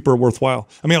super worthwhile.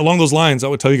 I mean, along those lines, I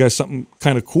would tell you guys something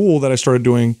kind of cool that I started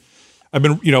doing. I've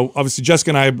been, obviously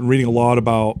Jessica and I have been reading a lot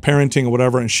about parenting or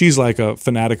whatever, and she's like a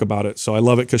fanatic about it. So I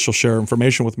love it because she'll share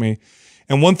information with me.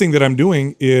 And one thing that I'm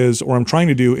doing is, or I'm trying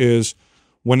to do is,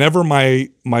 whenever my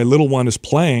little one is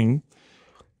playing,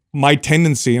 my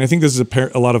tendency, and I think this is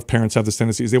a lot of parents have this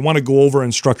tendency, is they want to go over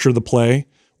and structure the play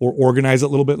or organize it a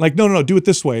little bit. Like, no, do it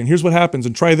this way, and here's what happens,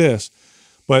 and try this.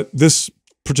 But this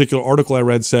particular article I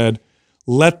read said,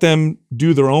 let them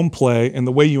do their own play, and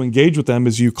the way you engage with them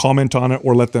is you comment on it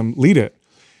or let them lead it.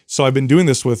 So I've been doing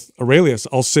this with Aurelius.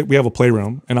 We have a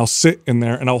playroom, and I'll sit in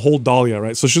there, and I'll hold Dahlia,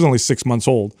 right? So she's only 6 months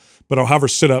old, but I'll have her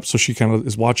sit up so she kind of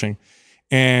is watching.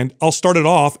 And I'll start it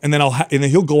off, and then and then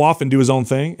he'll go off and do his own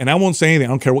thing, and I won't say anything. I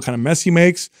don't care what kind of mess he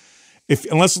makes, as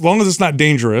long as it's not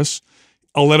dangerous.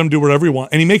 I'll let him do whatever he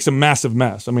wants, and he makes a massive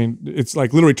mess. I mean, it's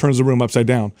like literally turns the room upside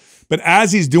down. But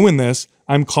as he's doing this,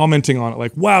 I'm commenting on it,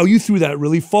 like, "Wow, you threw that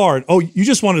really far. And, oh, you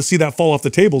just wanted to see that fall off the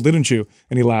table, didn't you?"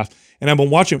 And he laughed, and I've been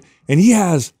watching him, and he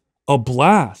has a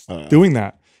blast doing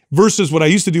that. Versus what I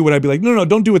used to do, when I'd be like, no,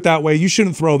 don't do it that way. You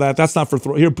shouldn't throw that. That's not for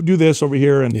throw. Here, do this over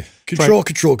here. And control.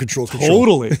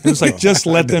 Totally. It's like, just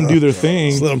let them do their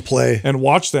thing. Just let them play. And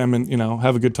watch them and,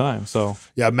 have a good time. So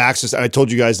yeah, Max, I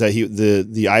told you guys that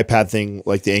the iPad thing,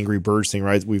 like the Angry Birds thing,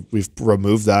 right? We've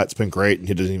removed that. It's been great. And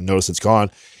he doesn't even notice it's gone.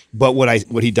 But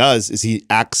what he does is he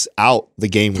acts out the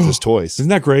game with his toys. Isn't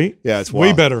that great? Yeah, it's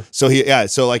way better. So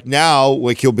so like now,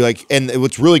 like he'll be like, and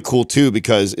what's really cool too,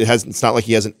 because it's not like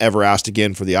he hasn't ever asked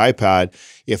again for the iPad.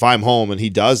 If I'm home and he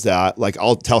does that, like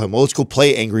I'll tell him, well, let's go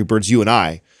play Angry Birds, you and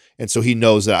I. And so he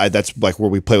knows that that's like where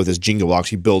we play with his Jenga blocks.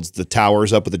 He builds the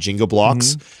towers up with the Jenga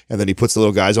blocks, and then he puts the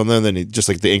little guys on them. And then he, just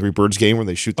like the Angry Birds game where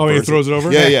they shoot the birds. He throws it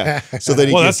over? Yeah. So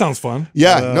then that sounds fun.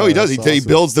 Yeah, no, he does. He awesome.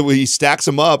 builds he stacks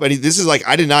them up. And this is like,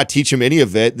 I did not teach him any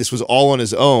of it. This was all on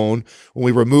his own. When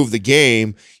we removed the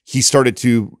game, he started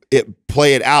to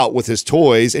play it out with his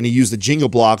toys, and he used the Jenga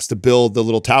blocks to build the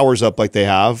little towers up like they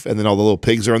have, and then all the little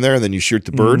pigs are in there, and then you shoot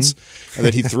the birds, and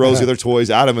then he throws the other toys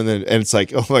at him, and it's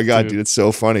like, oh my god, dude, it's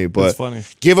so funny. But it's funny.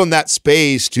 Give them that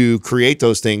space to create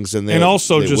those things, and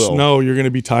also just know you're going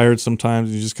to be tired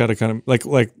sometimes. You just gotta kind of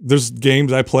like there's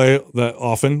games I play that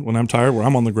often when I'm tired where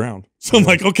I'm on the ground. So I'm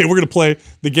like, okay, we're gonna play.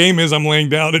 The game is I'm laying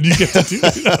down and you get to do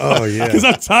it. Oh yeah, because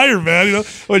I'm tired, man. I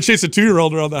want to chase a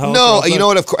 2-year-old around the house. No, you know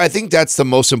what? Of course, I think that's the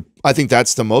most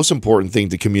important thing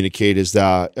to communicate is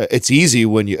that it's easy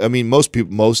when you. I mean,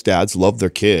 most dads love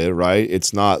their kid, right?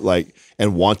 It's not like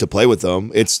and want to play with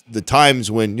them. It's the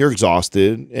times when you're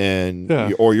exhausted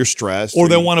or you're stressed, or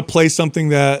they want to play something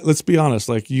that. Let's be honest,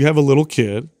 like you have a little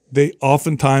kid. They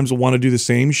oftentimes want to do the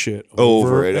same shit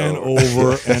over and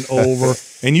over and over.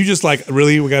 And you just like,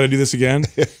 really, we got to do this again?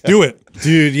 Do it.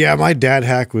 Dude, yeah, my dad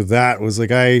hack with that was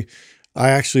like I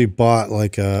actually bought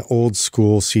like a old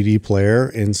school CD player.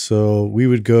 And so we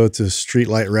would go to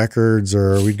Streetlight Records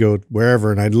or we'd go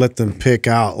wherever, and I'd let them pick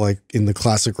out like in the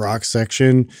classic rock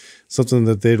section, something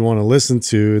that they'd want to listen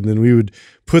to. And then we would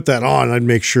put that on. I'd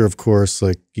make sure, of course,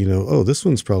 like, oh, this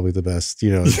one's probably the best,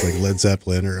 it's like Led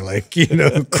Zeppelin or like,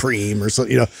 Cream or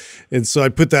something, And so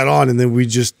I'd put that on, and then we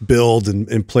just build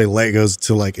and play Legos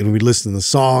to like, and we'd listen to the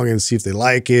song and see if they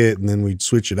like it. And then we'd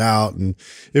switch it out. And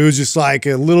it was just like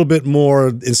a little bit more,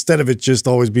 instead of it just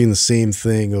always being the same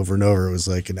thing over and over, it was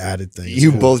like an added thing.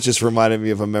 You both just reminded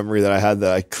me of a memory that I had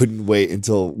that I couldn't wait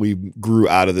until we grew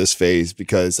out of this phase,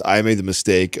 because I made the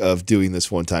mistake of doing this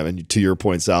one time. And to your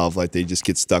point, Sal, like they just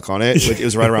get stuck on it. Like it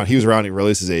was he was around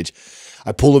Aurelius' age.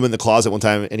 I pulled him in the closet one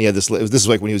time, and he had this. This is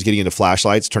like when he was getting into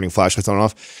flashlights, turning flashlights on and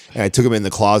off. And I took him in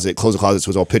the closet, closed the closet so it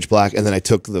was all pitch black, and then I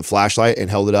took the flashlight and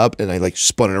held it up, and I like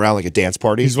spun it around like a dance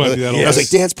party. He's wanted to do that. I was like,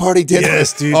 dance party.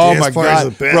 Yes, dude. Oh dance my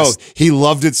god, bro, he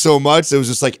loved it so much. It was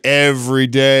just like every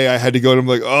day I had to go to him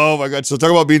like, oh my god. So talk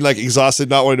about being like exhausted,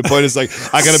 not wanting to play. It's like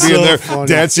I gotta be in there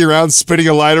dancing around, spinning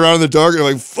a light around in the dark, and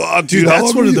I'm like, fuck, dude.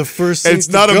 That's one of the first things. It's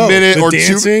not a minute or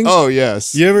dancing? 2. Oh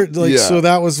yes. You ever like? So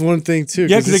that was one thing too.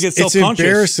 Yeah, because they get it's self-conscious.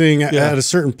 embarrassing at a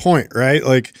certain point, right?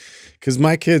 Like, because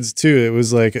my kids too, it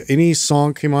was like any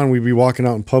song came on, we'd be walking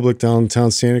out in public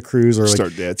downtown Santa Cruz or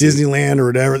like Disneyland or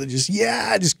whatever. They're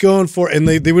just going for it. And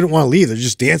they wouldn't want to leave. They're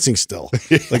just dancing still,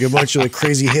 like a bunch of like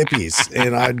crazy hippies.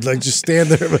 And I'd like just stand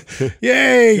there, like,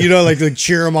 yay, you know, like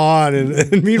cheer them on.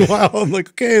 And meanwhile, I'm like,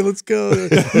 okay, let's go.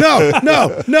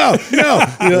 No. You know,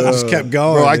 just kept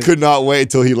going. Bro, I could not wait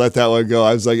until he let that one go.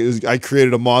 I was like, I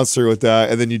created a monster with that.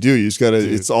 And then you just gotta,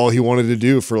 it's all he wanted to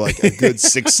do for like a good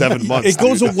 6-7 months. It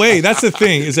goes away. That's the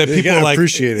thing, is that people are like,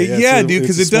 appreciate it. Yeah, dude,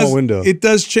 because it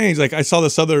does change. Like I saw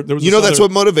this other, there was that's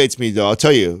what motivates me though. I'll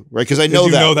tell you, right? Because I know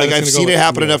that. Like I've seen it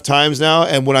happen enough times now.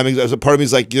 And when a part of me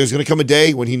is like, there's going to come a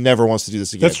day when he never wants to do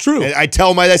this again. That's true. And I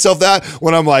tell myself that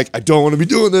when I'm like, I don't want to be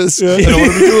doing this. I don't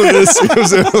want to be doing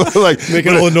this. Like,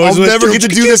 making all the noise. I'll never get to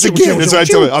do this again. That's what I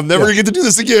tell me. I'll never get to do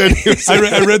this again.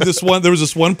 I read this one. There was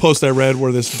this one post I read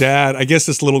where this dad, I guess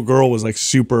this little girl was like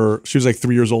she was like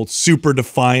 3 years old, super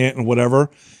defiant and whatever.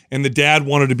 And the dad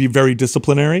wanted to be very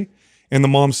disciplinary. And the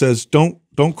mom says, don't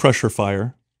crush her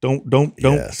fire. Don't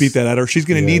beat that at her. She's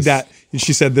going to need that. And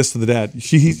she said this to the dad.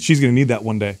 She's going to need that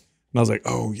one day. And I was like,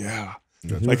 oh yeah.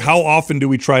 Like how often do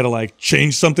we try to like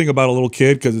change something about a little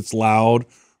kid because it's loud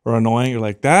or annoying? You're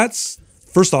like,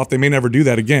 first off, they may never do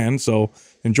that again. So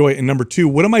enjoy it. And number two,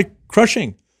 what am I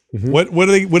crushing? What are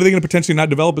they going to potentially not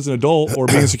develop as an adult or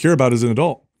be insecure about as an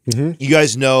adult? You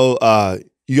guys know,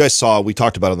 you guys saw, we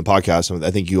talked about it on the podcast. I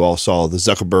think you all saw the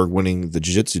Zuckerberg winning the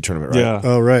jiu-jitsu tournament, right? Yeah.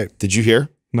 Oh, right. Did you hear?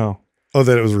 No. Oh,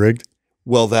 that it was rigged?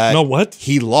 Well, what?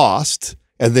 He lost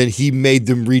and then he made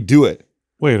them redo it.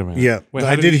 Wait a minute. Yeah,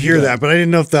 I did hear that, but I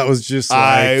didn't know if that was just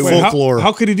like folklore.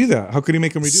 How could he do that? How could he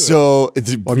make him redo it? So,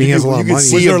 I mean, he has a lot of money.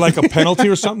 Was there like a penalty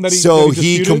or something that he? So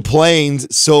he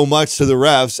complained so much to the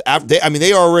refs.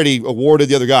 They already awarded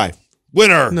the other guy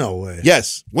winner. No way.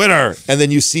 Yes, winner. And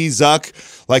then you see Zuck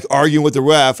like arguing with the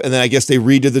ref, and then I guess they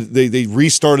they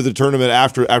restarted the tournament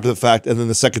after the fact, and then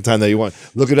the second time that he won.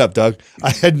 Look it up, Doug.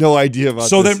 I had no idea about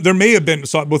so this. there may have been,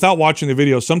 so without watching the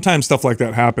video, sometimes stuff like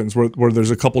that happens where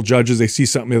there's a couple judges, they see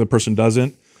something the other person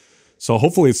doesn't. So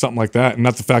hopefully it's something like that, and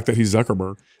not the fact that he's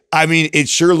Zuckerberg. I mean, it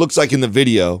sure looks like in the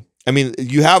video. I mean,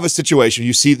 you have a situation,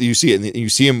 you see it, and you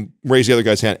see him raise the other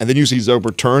guy's hand, and then you see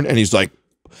Zuckerberg turn, and he's like,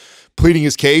 pleading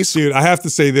his case. Dude, I have to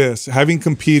say this. Having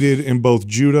competed in both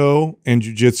judo and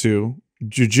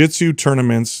jiu-jitsu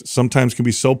tournaments sometimes can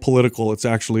be so political, it's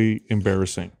actually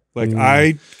embarrassing. Like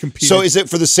I competed. So is it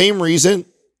for the same reason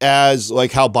as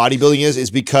like how bodybuilding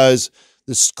is because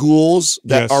the schools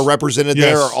that are represented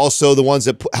there are also the ones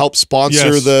that help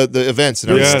sponsor the events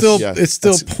and everything. It's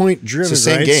still point driven,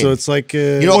 right? Game. So it's like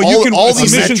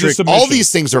all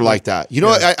these things are like that. You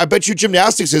know, I bet you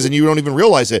gymnastics is, and you don't even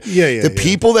realize it. The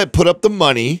people that put up the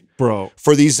money, bro,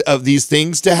 for these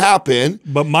things to happen.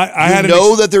 But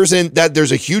there's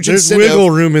a huge incentive.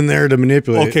 Wiggle room in there to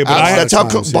manipulate. Okay, but that's how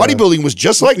bodybuilding was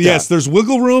just like that. Yes, there's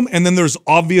wiggle room, and then there's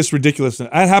obvious ridiculousness.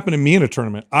 That happened to me in a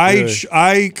tournament.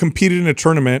 I competed in a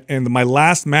tournament, and my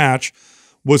last match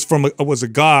was a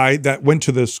guy that went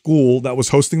to the school that was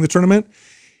hosting the tournament.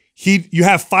 You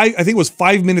have I think it was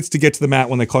 5 minutes to get to the mat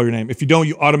when they call your name. If you don't,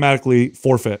 you automatically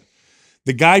forfeit.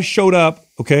 The guy showed up,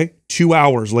 2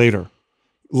 hours later.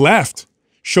 Left,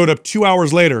 showed up 2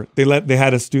 hours later. They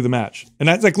had us do the match. And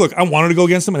that's like, look, I wanted to go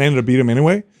against him and I ended up beating him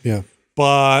anyway. Yeah.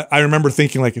 But I remember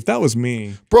thinking, like, if that was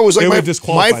me, bro, it was like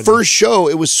my first show.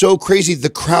 It was so crazy. The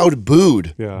crowd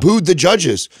booed the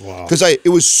judges because it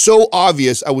was so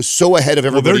obvious. I was so ahead of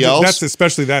everybody else. That's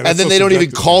especially that. And then they don't even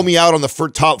call me out on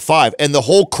the top 5, and the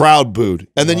whole crowd booed.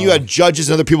 And then you had judges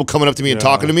and other people coming up to me and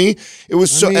talking to me. It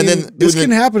was so. And then this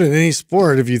can happen in any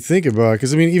sport if you think about it.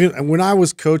 Because I mean, even when I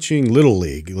was coaching Little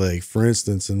League, like for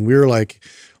instance, and we were like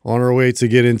on our way to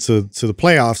get into the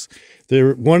playoffs.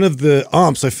 One of the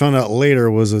umps I found out later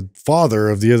was a father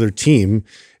of the other team,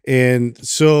 and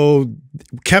so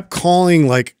kept calling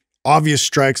like obvious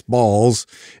strikes balls,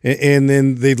 and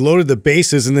then they loaded the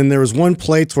bases, and then there was one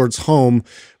play towards home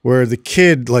where the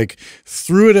kid like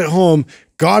threw it at home,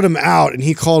 got him out, and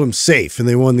he called him safe, and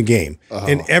they won the game.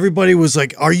 And everybody was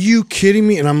like, "Are you kidding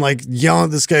me?" And I'm like yelling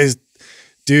at this guy's.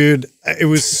 Dude, it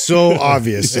was so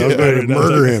obvious. I was going to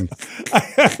murder him.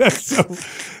 That's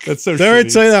so Did I ever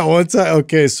tell you that one time?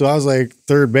 Okay, so I was like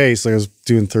third base. Like I was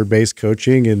doing third base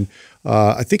coaching, and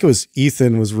I think it was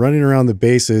Ethan was running around the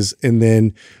bases, and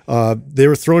then they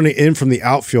were throwing it in from the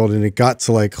outfield, and it got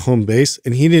to like home base,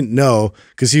 and he didn't know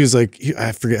because he was like,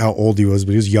 I forget how old he was,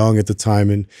 but he was young at the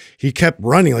time, and he kept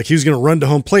running like he was going to run to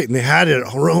home plate, and they had it at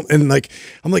home, and like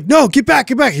I'm like, no, get back,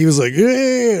 get back. He was like,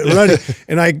 yeah, running,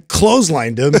 and I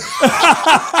clotheslined him.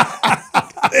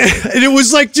 And it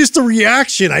was like just a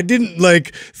reaction. I didn't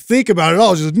like think about it at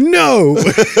all. Just no. And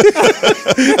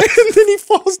then he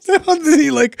falls down. Then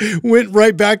he like went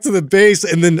right back to the base.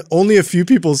 And then only a few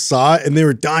people saw it and they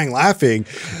were dying laughing.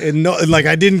 And no, like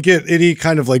I didn't get any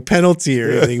kind of like penalty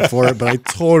or anything for it, but I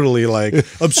totally like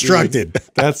obstructed.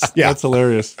 That's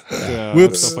hilarious. Yeah,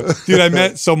 Whoops. Dude, I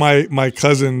met my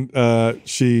cousin,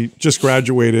 she just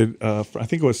graduated I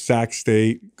think it was Sac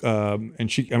State.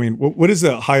 And she, I mean, what is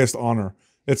the highest honor?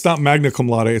 It's not magna cum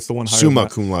laude. It's the one higher. Summa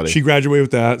cum laude. She graduated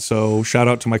with that. So shout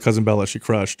out to my cousin Bella. She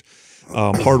crushed.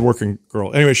 Hardworking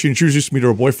girl. Anyway, she introduced me to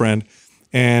her boyfriend,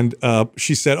 and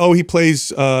she said, "Oh, he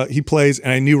plays."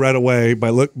 And I knew right away by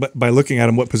looking at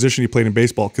him what position he played in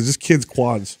baseball, because this kid's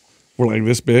quads were like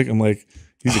this big. I'm like,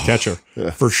 he's a catcher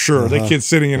for sure. That kid's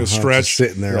sitting in a stretch,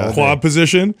 sitting there quad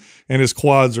position, and his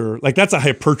quads are like, that's a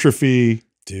hypertrophy.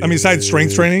 Dude. I mean, besides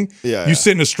strength training, you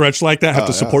sit in a stretch like that, have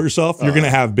to support yourself, you're going to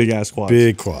have big ass quads.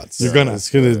 Big quads. You're going to.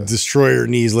 It's going to destroy your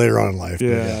knees later on in life.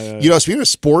 Yeah. You know, speaking of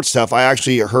sports stuff, I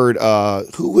actually heard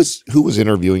who was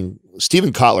interviewing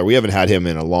Steven Kotler. We haven't had him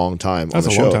in a long time. That's on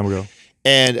the a show. long time ago.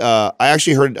 And I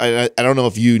actually heard, I don't know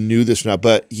if you knew this or not,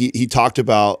 but he talked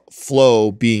about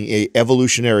flow being a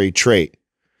evolutionary trait.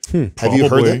 Have you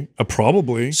heard that?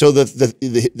 Probably. So the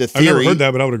theory. I've never heard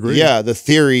that, but I would agree. Yeah, the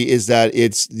theory is that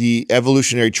it's the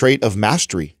evolutionary trait of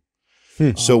mastery.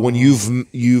 So when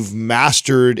you've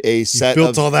mastered a set,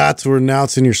 built all that to where now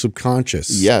it's in your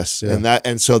subconscious. Yes,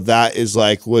 and so that is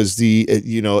like was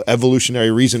the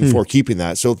evolutionary reason for keeping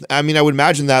that. So I mean, I would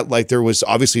imagine that like there was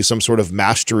obviously some sort of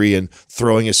mastery in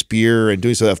throwing a spear and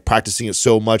doing stuff, practicing it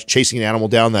so much, chasing an animal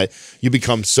down that you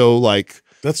become so like.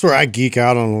 That's where I geek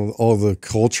out on all the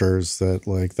cultures that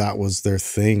like that was their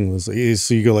thing. Was so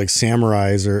you go like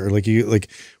samurais or like you like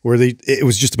where it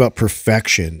was just about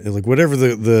perfection. And like whatever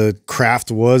the craft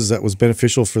was that was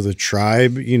beneficial for the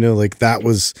tribe, like that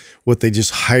was what they just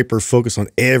hyper focus on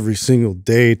every single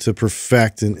day to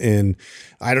perfect. And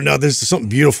I don't know, there's something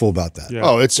beautiful about that. Yeah.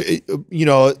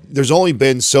 Oh, there's only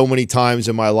been so many times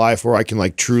in my life where I can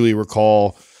like truly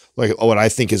recall like what I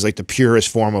think is like the purest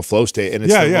form of flow state. And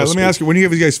it's Let me ask you, when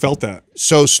have you guys felt that?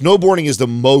 So snowboarding is the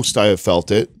most I have felt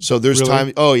it. So there's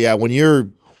time. Oh yeah. When you're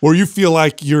where you feel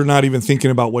like you're not even thinking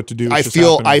about what to do. I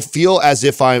feel as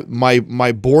if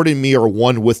my board and me are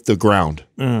one with the ground.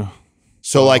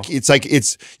 So like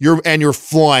you're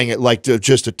flying at like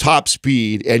just a top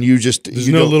speed, and there's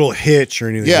no little hitch or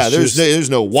anything. Yeah, there's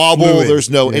no wobble. Fluid. There's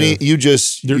no any. You're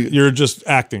just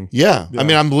acting. Yeah. I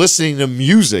mean, I'm listening to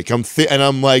music. And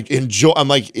I'm like I'm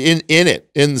like in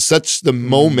it in such the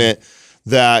moment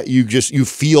that you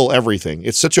feel everything.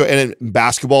 It's such and in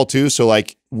basketball too. So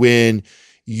like when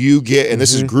you get, and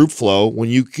this is group flow, when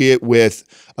you get with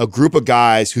a group of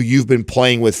guys who you've been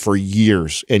playing with for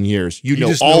years and years, you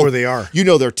know where they are. You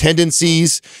know their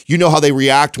tendencies. You know how they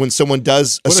react when someone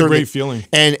does a great feeling.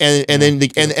 And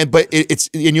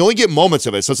you only get moments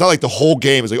of it. So it's not like the whole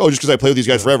game is like, oh, just because I play with these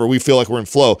guys forever, we feel like we're in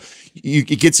flow.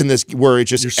 It gets in this where it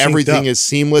just everything is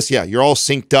seamless. Yeah, you're all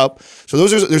synced up. So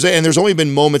there's only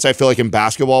been moments I feel like in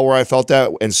basketball where I felt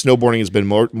that, and snowboarding has been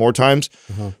more times.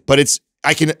 But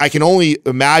I can only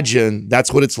imagine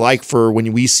that's what it's like for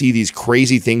when we see these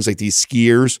crazy things like these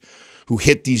skiers who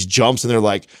hit these jumps and they're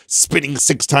like spinning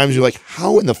 6 times. You're like,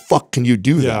 how in the fuck can you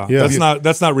do that? Yeah.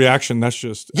 That's not reaction. That's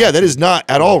just action. That is not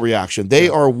at all reaction. They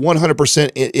are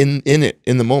 100% in it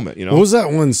in the moment. What was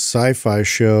that one sci-fi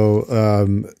show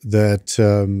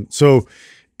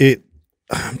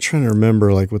I'm trying to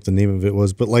remember like what the name of it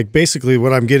was, but like basically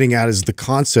what I'm getting at is the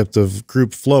concept of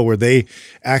group flow where they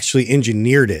actually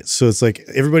engineered it. So it's like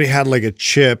everybody had like a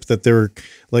chip that they were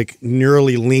like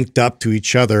neurally linked up to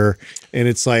each other. And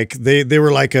it's like they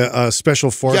were like a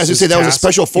special forces. Yeah, I was gonna say that was a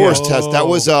special force test. That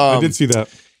was I did see that.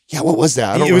 Yeah, what was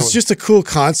that? It was just a cool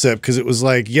concept because it was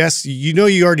like, yes,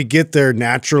 you already get there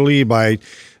naturally by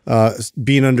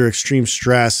being under extreme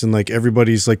stress and like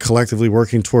everybody's like collectively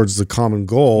working towards the common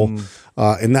goal.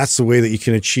 And that's the way that you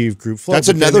can achieve group flow. That's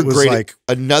another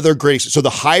great. So the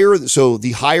higher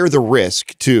the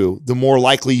risk too, the more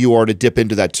likely you are to dip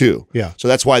into that too. Yeah. So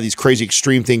that's why these crazy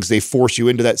extreme things, they force you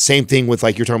into that. Same thing with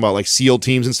like you're talking about like SEAL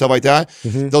teams and stuff like that.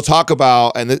 They'll talk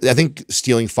about, and I think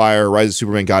Stealing Fire, Rise of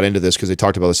Superman got into this because they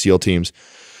talked about the SEAL teams.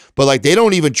 but like they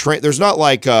don't even train. There's not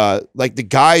like the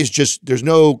guys just, there's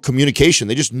no communication.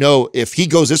 They just know if he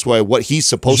goes this way, what he's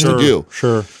supposed to do.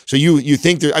 Sure. So you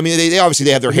think I mean, they obviously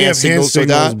they have their hand signals for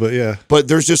that, but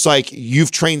there's just like,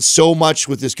 you've trained so much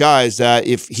with this guys that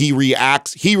if he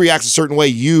reacts a certain way,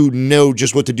 you know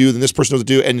just what to do, then this person knows what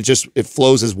to do, and it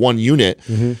flows as one unit.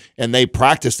 And they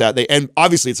practice that. And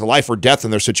obviously it's a life or death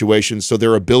in their situation, so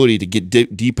their ability to get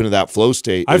deep into that flow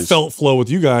state. I felt flow with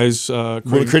you guys.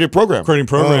 Creating programs.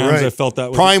 I felt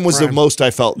that. Prime was the most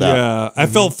I felt that. Yeah, I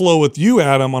felt flow with you,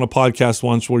 Adam, on a podcast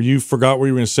once where you forgot what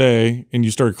you were going to say and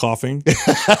you started coughing. You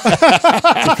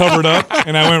covered up,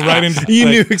 and I went right into. You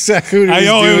knew exactly what he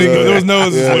was doing. There was no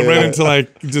went right into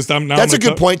like just. I'm now. That's a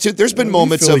good point too. There's been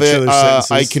moments of it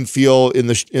I can feel in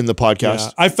the podcast.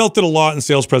 Yeah, I felt it a lot in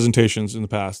sales presentations in the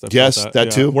past. Yes,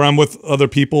 that too. Where I'm with other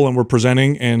people and we're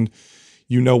presenting and.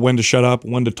 You know when to shut up,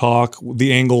 when to talk,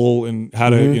 the angle, and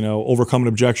how to overcome an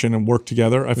objection and work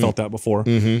together. I felt that before,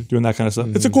 doing that kind of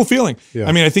stuff. It's a cool feeling. Yeah.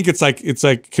 I mean, I think it's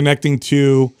like connecting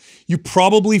to. You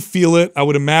probably feel it. I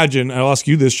would imagine. I'll ask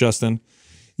you this, Justin.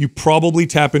 You probably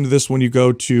tap into this when you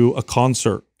go to a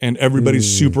concert and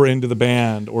everybody's super into the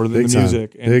band or the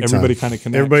music, and everybody kind of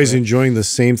connects. Everybody's enjoying the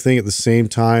same thing at the same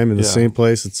time in the same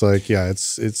place. It's like,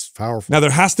 it's powerful. Now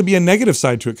there has to be a negative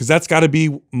side to it because that's got to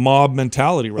be mob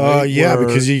mentality, right?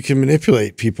 Because you can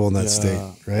manipulate people in that state,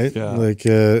 right? Yeah. Like,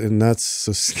 and that's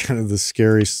just kind of the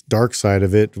scary dark side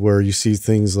of it, where you see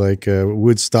things like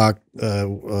Woodstock.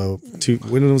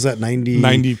 When was that?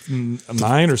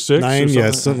 99 or 6? 9, yeah,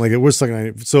 something like it. Woodstock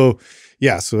 90. So.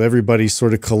 Yeah, so everybody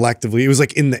sort of collectively, it was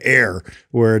like in the air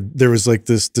where there was like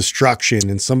this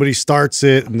destruction and somebody starts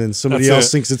it and then somebody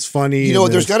else thinks it's funny. You know,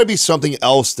 there's got to be something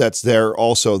else that's there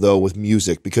also though with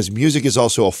music, because music is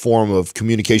also a form of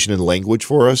communication and language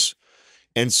for us.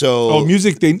 And so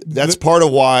music, that's part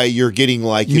of why you're getting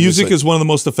like music is one of the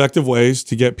most effective ways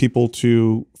to get people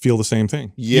to feel the same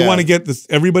thing. Yeah. You want to get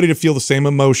everybody to feel the same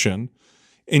emotion.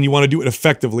 And you want to do it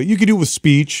effectively. You could do it with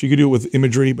speech, you could do it with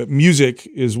imagery, but music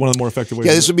is one of the more effective ways.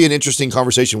 Yeah, this would be an interesting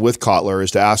conversation with Kotler,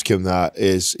 is to ask him that,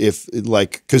 is if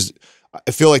like, because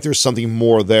I feel like there's something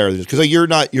more there, because like you're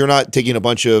not taking a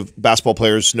bunch of basketball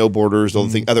players, snowboarders, all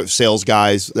the things, other sales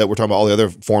guys that we're talking about, all the other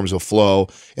forms of flow,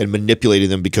 and manipulating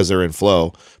them because they're in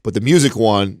flow. But the music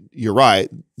one, you're right,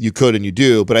 you could and you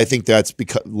do, but I think that's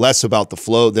less about the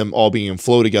flow, them all being in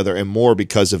flow together, and more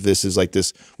because of this is like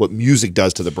this, what music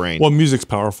does to the brain. Well, music's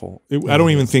powerful. I don't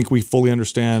even think we fully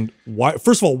understand why.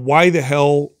 First of all, why the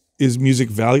hell is music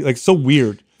value like so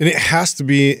weird? And it has to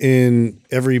be in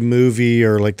every movie,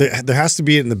 or like there has to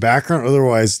be it in the background.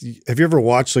 Otherwise, have you ever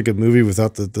watched like a movie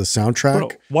without the soundtrack? Bro,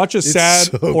 watch a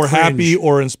sad or cringe. Happy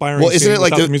or inspiring. Well, isn't it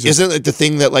like isn't it the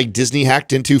thing that like Disney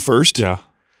hacked into first? Yeah.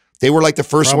 They were like the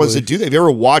first ones to do that. Have you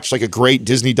ever watched like a great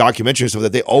Disney documentary or stuff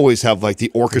that they always have like the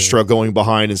orchestra going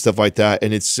behind and stuff like that?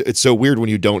 And it's so weird when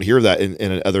you don't hear that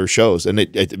in other shows, and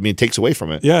it takes away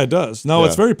from it. Yeah, it does. No,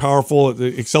 it's very powerful.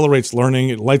 It accelerates learning.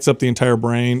 It lights up the entire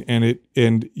brain,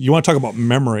 and you want to talk about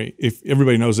memory. If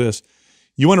everybody knows this,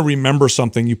 you want to remember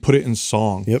something, you put it in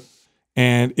song. Yep.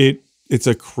 And it's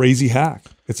a crazy hack.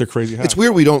 It's a crazy hack. It's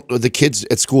weird the kids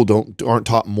at school aren't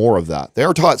taught more of that. They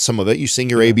are taught some of it. You sing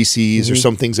your ABCs or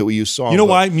some things that we use songs. You know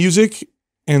why? Music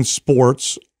and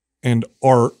sports and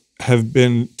art have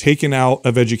been taken out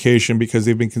of education because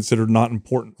they've been considered not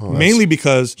important. Mainly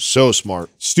because so smart.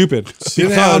 Stupid. Sit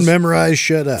down, memorize,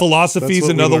 shut up. Philosophy is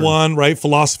another one, right?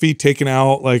 Philosophy taken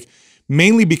out, like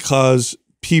mainly because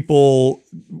people,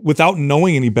 without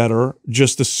knowing any better,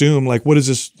 just assume like, what is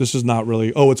this? This is not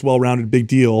really, it's well-rounded, big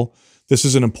deal. This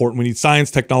isn't important. We need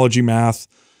science, technology, math,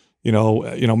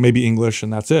 maybe English,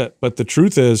 and that's it. But the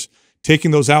truth is,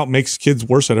 taking those out makes kids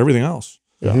worse at everything else.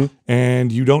 Yeah.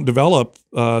 And you don't develop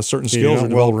certain skills. You're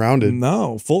not well-rounded.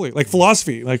 No, fully. Like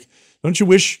philosophy. Like, don't you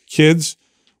wish kids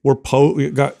were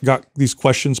got these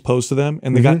questions posed to them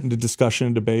and they got into discussion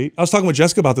and debate? I was talking with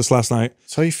Jessica about this last night.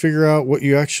 That's how you figure out what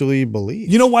you actually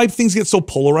believe. You know why things get so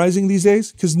polarizing these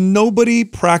days? Because nobody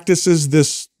practices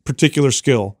this particular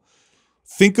skill.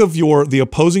 Think of the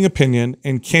opposing opinion,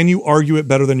 and can you argue it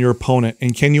better than your opponent?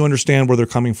 And can you understand where they're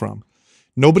coming from?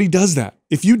 Nobody does that.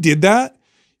 If you did that,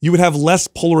 you would have less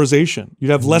polarization.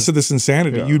 You'd have less of this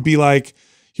insanity. Yeah. You'd be like,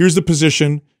 here's the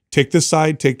position, take this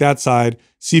side, take that side,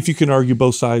 see if you can argue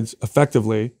both sides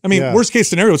effectively. I mean, worst case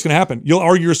scenario, what's going to happen? You'll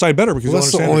argue your side better because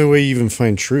that's the only way you even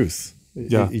find truth.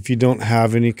 Yeah. If you don't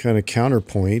have any kind of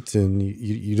counterpoint and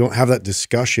you don't have that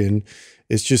discussion,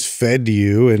 it's just fed to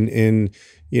you, and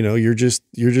you're just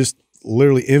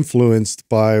literally influenced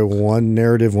by one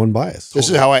narrative, one bias. This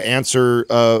is how I answer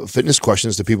fitness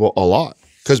questions to people a lot.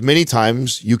 Because many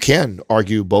times you can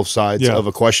argue both sides of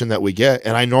a question that we get.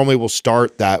 And I normally will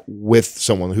start that with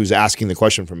someone who's asking the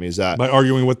question for me, is that by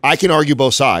arguing with, I can argue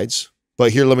both sides,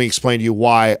 but here, let me explain to you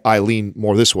why I lean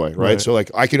more this way, right? So like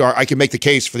I can make the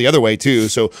case for the other way too.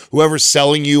 So whoever's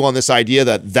selling you on this idea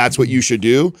that that's what you should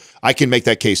do, I can make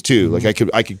that case too. Like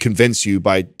I could convince you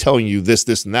by telling you this,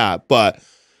 this, and that, but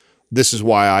this is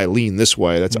why I lean this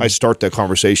way. I start that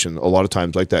conversation a lot of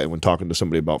times like that when talking to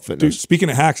somebody about fitness. Dude, speaking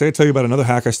of hacks, I gotta tell you about another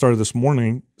hack I started this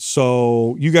morning.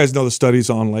 So you guys know the studies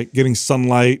on like getting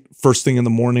sunlight first thing in the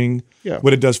morning,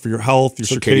 what it does for your health, your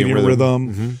circadian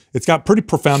rhythm. It's got pretty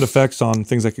profound effects on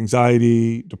things like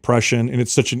anxiety, depression, and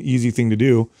it's such an easy thing to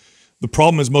do. The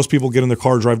problem is most people get in their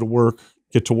car, drive to work,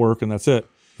 get to work, and that's it.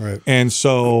 Right. And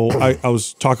so I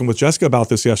was talking with Jessica about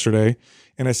this yesterday,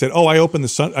 and I said, "Oh, I opened the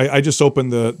sun. I just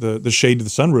opened the shade to the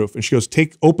sunroof." And she goes,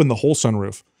 open the whole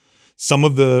sunroof. Some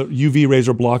of the UV rays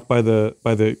are blocked by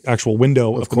the actual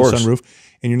window of the sunroof,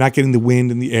 and you're not getting the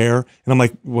wind and the air. And I'm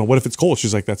like, "Well, what if it's cold?"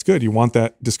 She's like, "That's good. You want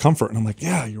that discomfort." And I'm like,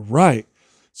 "Yeah, you're right."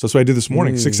 So that's what I did this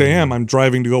morning. 6 a.m. I'm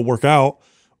driving to go work out.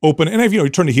 Open, and you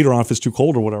turn the heater on if it's too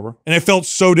cold or whatever, and it felt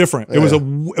so different. It was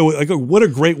what a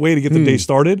great way to get the day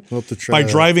started by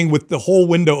driving with the whole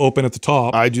window open at the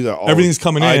top. I do that. Everything's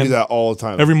coming in. I do that all the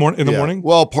time. Every morning in the morning.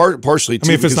 Well, partially.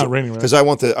 Too, if it's not raining, because I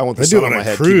want the sun on my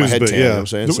head, keep my head tan. You know what I'm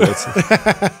saying?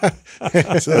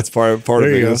 So that's part of it.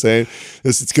 You know what I'm saying?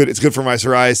 It's good. It's good for my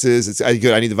psoriasis. It's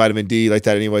good. I need the vitamin D like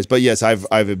that, anyways. But yes, I've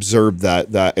observed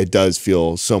that it does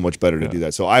feel so much better to do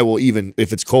that. So I will, even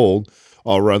if it's cold,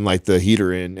 I'll run like the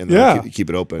heater in and then keep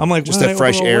it open. I'm like, just that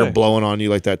fresh air blowing on you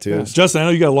like that too. Yeah. Justin, I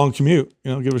know you got a long commute.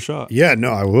 Give it a shot. Yeah,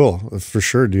 no, I will for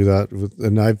sure do that.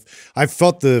 And I've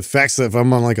felt the effects that if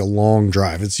I'm on like a long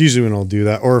drive, it's usually when I'll do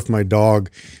that, or if my dog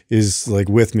is like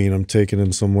with me and I'm taking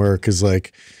him somewhere, because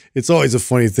like it's always a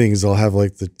funny thing is I'll have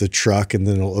like the truck and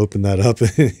then it'll open that up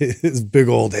and his big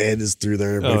old head is through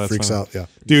there. Everybody freaks out. Yeah.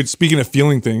 Dude, speaking of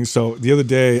feeling things, so the other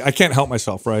day, I can't help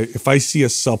myself, right? If I see a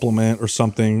supplement or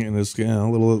something and it's a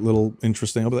little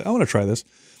interesting, I'll be like, I want to try this.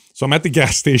 So I'm at the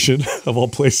gas station of all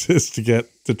places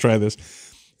to try this.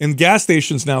 And gas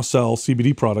stations now sell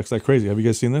CBD products like crazy. Have you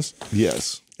guys seen this?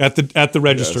 Yes. At the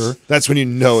register. Yes. That's when you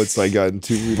know it's like gotten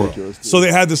too ridiculous. So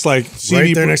they had this like CBD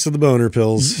right there next to the boner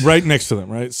pills. Right next to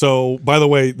them, right? So by the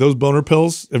way, those boner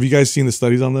pills, have you guys seen the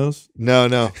studies on those?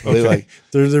 No. Okay.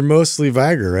 They're mostly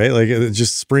Viagra, right? Like it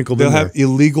just sprinkled They'll in have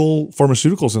illegal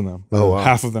pharmaceuticals in them. Oh, wow.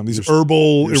 Half of them. These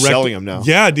herbal You're selling them now.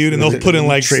 Yeah, dude. And they'll put in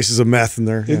like traces of meth in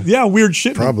there. Yeah, weird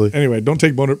shit. Probably. Anyway, don't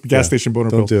take gas station boner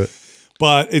pills. Don't do it.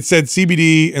 But it said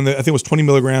CBD, and I think it was 20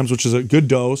 milligrams, which is a good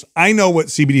dose. I know what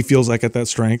CBD feels like at that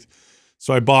strength.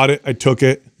 So I bought it. I took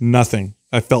it. Nothing.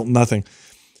 I felt nothing.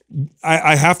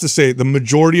 I have to say, the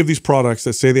majority of these products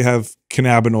that say they have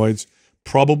cannabinoids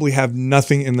probably have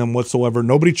nothing in them whatsoever.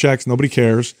 Nobody checks. Nobody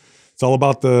cares. It's all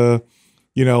about the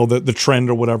trend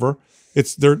or whatever.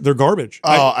 They're garbage.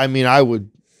 I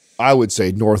would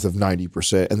say north of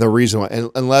 90%. And the reason why,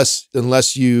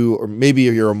 unless you, or maybe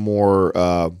you're a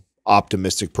more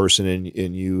optimistic person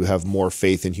and you have more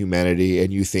faith in humanity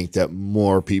and you think that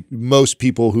most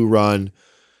people who run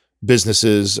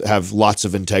businesses have lots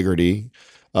of integrity,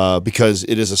 because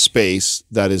it is a space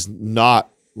that is not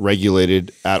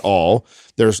regulated at all.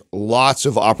 There's lots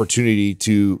of opportunity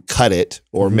to cut it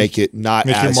or make it make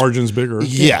your margins bigger.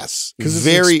 Yes, because it's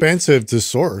very expensive to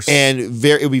source, and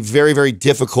it would be very, very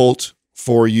difficult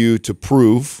for you to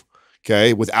prove,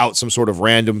 okay, without some sort of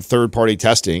random third-party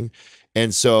testing.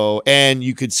 And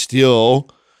you could still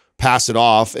pass it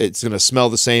off. It's going to smell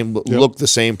the same, look the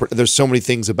same. There's so many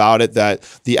things about it that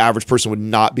the average person would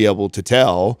not be able to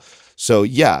tell. So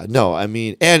yeah, no, I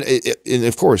mean, and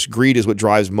of course, greed is what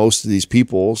drives most of these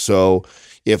people. So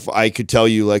if I could tell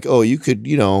you like, oh, you could,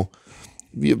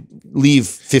 leave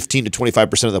 15 to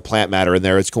 25% of the plant matter in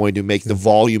there, it's going to make the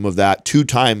volume of that 2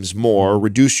 times more,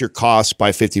 reduce your costs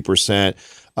by 50%.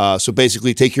 So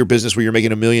basically take your business where you're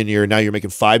making $1 million a year, and now you're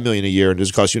making $5 million a year, and it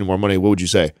doesn't cost you any more money. What would you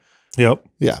say? Yep.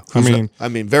 Yeah. I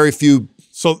mean, very few.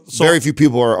 So very few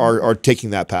people are taking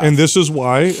that path. And this is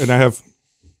why. And I have,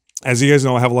 as you guys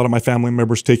know, I have a lot of my family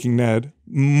members taking NED.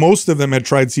 Most of them had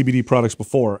tried CBD products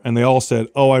before, and they all said,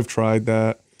 "Oh, I've tried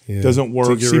that. Yeah. Doesn't work."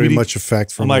 Didn't get really much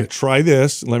effect from it. I'm like, try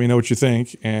this. Let me know what you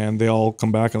think. And they all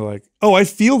come back and they're like, "Oh, I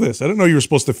feel this. I didn't know you were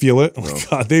supposed to feel it." Oh my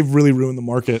God, they've really ruined the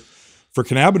market for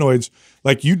cannabinoids.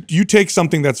 Like you take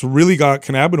something that's really got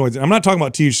cannabinoids. I'm not talking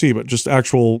about THC, but just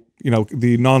actual,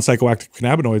 the non-psychoactive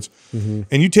cannabinoids.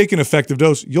 And you take an effective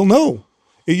dose, you'll know.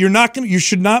 You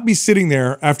should not be sitting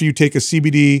there after you take a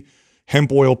CBD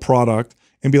hemp oil product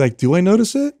and be like, do I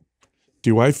notice it?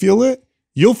 Do I feel it?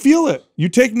 You'll feel it. You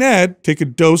take NED, take a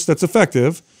dose that's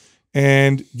effective,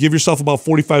 and give yourself about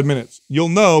 45 minutes. You'll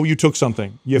know you took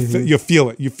something. You feel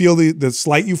it. You feel the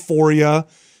slight euphoria.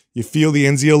 You feel the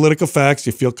anxiolytic effects.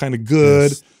 You feel kind of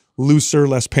good, looser,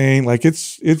 less pain. Like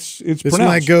it's pronounced.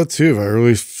 My go-to if I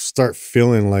really start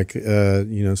feeling like,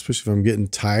 you know, especially if I'm getting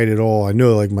tired at all. I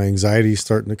know like my anxiety is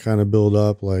starting to kind of build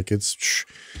up. Like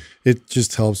it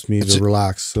just helps me to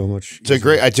relax so much. It's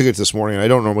great. I took it this morning. I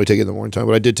don't normally take it in the morning time,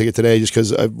 but I did take it today just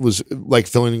because I was like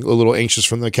feeling a little anxious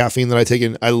from the caffeine that I take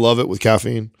in. I love it with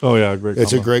caffeine. Oh yeah, great.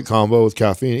 It's a great combo with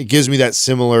caffeine. It gives me that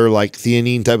similar like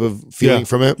theanine type of feeling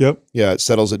from it. Yep. Yeah, it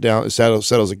settles it down. It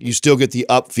settles it. You still get the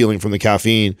up feeling from the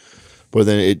caffeine, but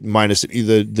then it minus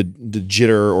the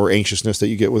jitter or anxiousness that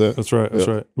you get with it. That's right. That's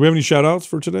right. Do we have any shout outs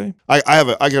for today? I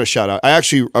got a shout out. I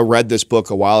actually read this book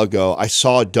a while ago. I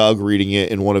saw Doug reading it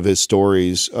in one of his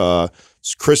stories.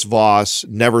 Chris Voss,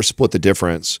 Never Split the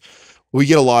Difference. We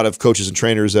get a lot of coaches and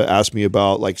trainers that ask me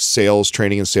about like sales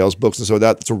training and sales books. And so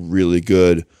that's a really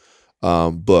good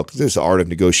book. There's the art of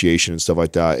negotiation and stuff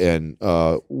like that. And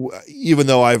even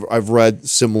though I've read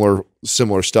similar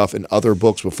stuff in other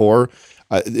books before,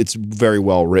 it's very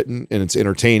well written and it's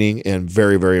entertaining and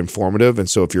very, very informative. And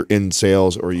so if you're in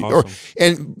sales or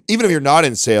and even if you're not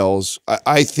in sales,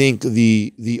 I think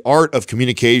the art of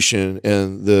communication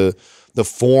and the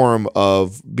form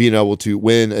of being able to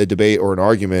win a debate or an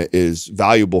argument is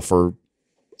valuable for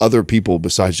other people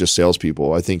besides just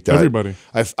salespeople. I think that everybody.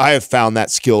 I have found that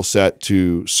skill set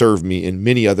to serve me in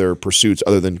many other pursuits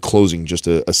other than closing just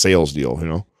a sales deal, you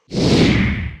know?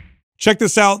 Check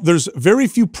this out. There's very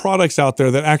few products out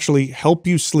there that actually help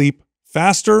you sleep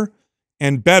faster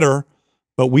and better,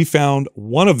 but we found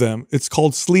one of them. It's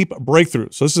called Sleep Breakthrough.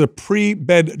 So this is a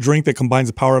pre-bed drink that combines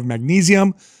the power of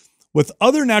magnesium with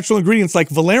other natural ingredients like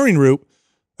valerian root.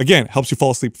 Again, helps you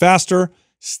fall asleep faster,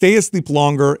 stay asleep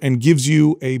longer, and gives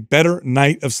you a better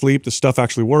night of sleep. The stuff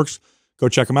actually works. Go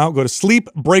check them out. Go to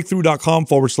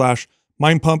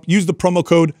sleepbreakthrough.com/mindpump. Use the promo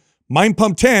code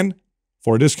mindpump10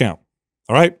 for a discount.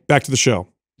 All right, back to the show.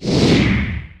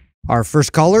 Our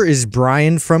first caller is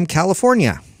Brian from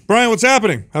California. Brian, what's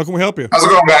happening? How can we help you? How's it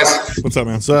going, guys? What's up,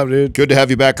 man? What's up, dude? Good to have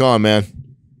you back on, man.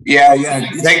 Yeah.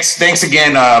 Thanks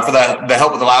again for the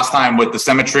help with the last time with the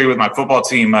cemetery with my football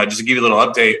team. Just to give you a little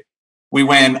update, we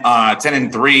went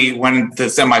 10-3, went to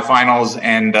semifinals,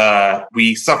 and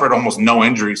we suffered almost no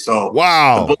injuries. So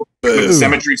wow, the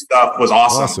cemetery stuff was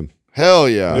awesome. Hell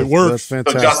yeah, it worked. That's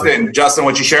fantastic. So Justin,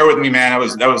 what you shared with me, man,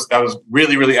 that was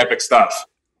really, really epic stuff.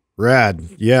 Rad.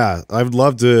 Yeah, I'd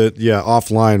love to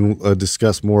offline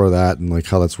discuss more of that and like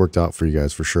how that's worked out for you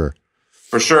guys for sure.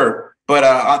 For sure.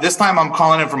 But this time I'm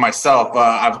calling in for myself.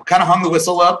 I've kind of hung the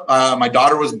whistle up. My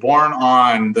daughter was born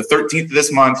on the 13th of this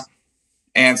month.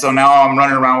 And so now I'm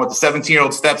running around with a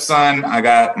 17-year-old stepson. I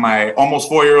got my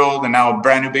almost 4-year-old and now a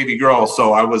brand new baby girl.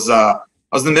 So I was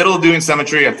in the middle of doing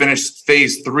cemetery. I finished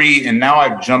phase 3 and now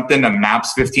I've jumped into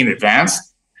MAPS 15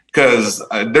 advanced because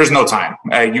there's no time.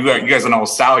 You guys know,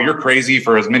 Sal, you're crazy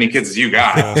for as many kids as you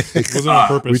got. Yeah, it wasn't on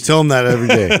purpose. We tell them that every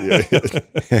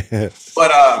day.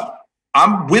 But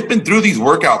I'm whipping through these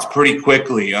workouts pretty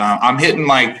quickly. I'm hitting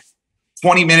like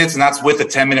 20 minutes and that's with a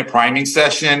 10-minute priming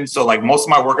session. So like most of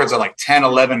my workouts are like 10,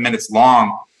 11 minutes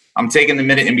long. I'm taking the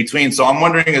minute in between. So I'm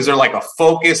wondering, is there like a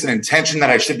focus and intention that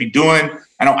I should be doing?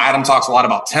 I know Adam talks a lot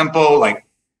about tempo. Like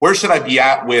where should I be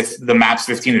at with the MAPS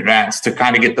 15 Advanced to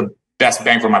kind of get the best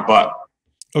bang for my buck?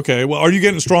 Okay. Well, are you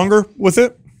getting stronger with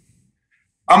it?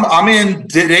 I'm in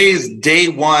today's day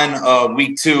 1 of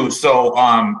week 2. So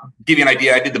give you an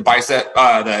idea, I did the bicep,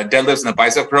 the deadlifts and the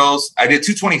bicep curls. I did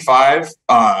 225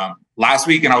 last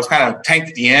week and I was kind of tanked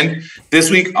at the end. This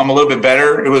week I'm a little bit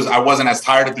better. I wasn't as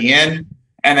tired at the end.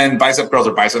 And then bicep curls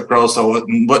are bicep curls, so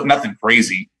nothing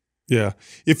crazy. Yeah.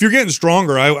 If you're getting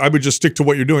stronger, I would just stick to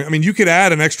what you're doing. I mean, you could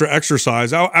add an extra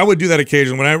exercise. I would do that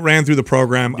occasionally. When I ran through the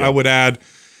program, I would add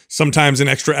sometimes an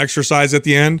extra exercise at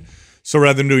the end. So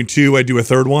rather than doing 2, I'd do a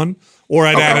 3rd one. Or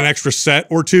I'd add an extra set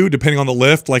or 2, depending on the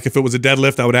lift. Like if it was a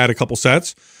deadlift, I would add a couple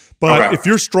sets. But if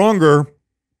you're stronger,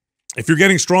 if you're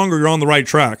getting stronger, you're on the right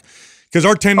track. Because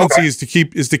our tendency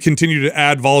is to continue to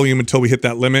add volume until we hit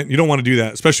that limit. You don't want to do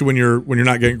that, especially when you're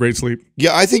not getting great sleep.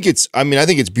 Yeah, I think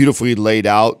it's beautifully laid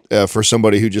out for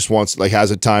somebody who just wants, like, has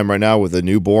a time right now with a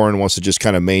newborn, wants to just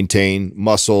kind of maintain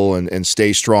muscle and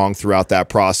stay strong throughout that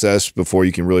process before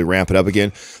you can really ramp it up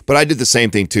again. But I did the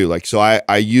same thing too. Like, so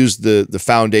I used the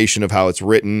foundation of how it's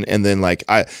written, and then like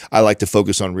I like to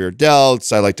focus on rear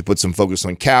delts. I like to put some focus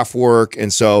on calf work,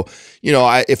 and so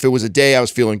if it was a day I was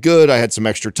feeling good, I had some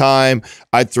extra time,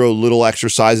 I'd throw little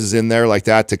exercises in there like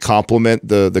that to complement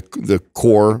the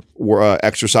core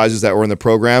exercises that were in the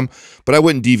program, but I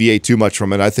wouldn't deviate too much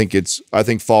from it. I think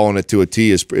following it to a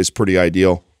T is pretty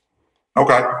ideal.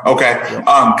 Okay.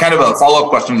 Kind of a follow-up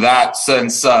question to that,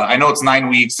 since I know it's 9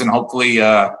 weeks and hopefully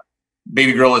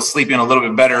baby girl is sleeping a little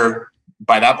bit better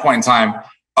by that point in time.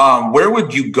 Where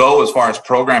would you go as far as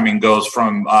programming goes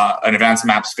from an advanced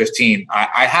MAPS 15?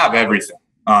 I have everything,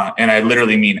 and I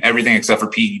literally mean everything except for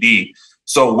PED.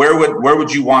 So where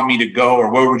would you want me to go,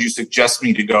 or where would you suggest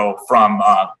me to go from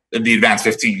the advanced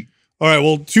 15? All right.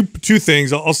 Well, two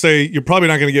things. I'll say you're probably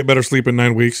not going to get better sleep in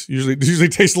 9 weeks. Usually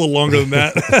takes a little longer than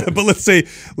that. But let's say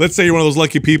you're one of those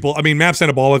lucky people. I mean, MAPS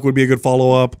Anabolic would be a good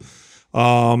follow up.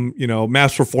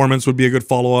 MAPS Performance would be a good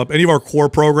follow up. Any of our core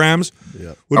programs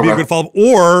would be a good follow up.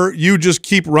 Or you just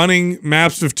keep running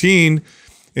MAPS 15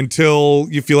 until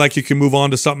you feel like you can move on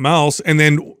to something else, and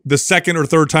then the second or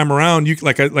third time around, you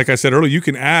like I said earlier, you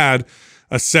can add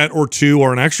a set or two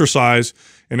or an exercise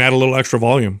and add a little extra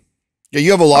volume. Yeah,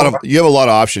 you have a lot of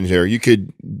options here. You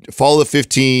could follow the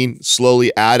 15,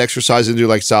 slowly add exercise into,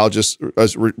 like Sal just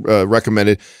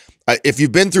recommended. If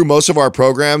you've been through most of our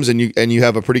programs and you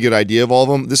have a pretty good idea of all of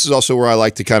them, this is also where I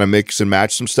like to kind of mix and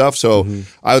match some stuff. So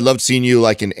I would love seeing you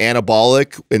like an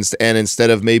anabolic, and instead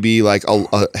of maybe like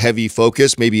a heavy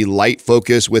focus, maybe light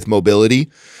focus with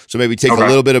mobility. So maybe take a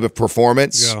little bit of a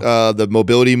performance, the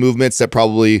mobility movements that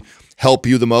probably help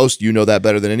you the most. You know that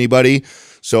better than anybody.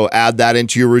 So add that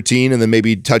into your routine, and then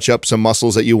maybe touch up some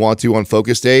muscles that you want to on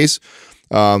focus days.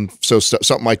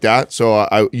 Something like that.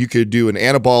 So you could do an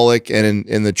anabolic, and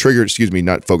in the trigger,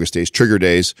 not focus days, trigger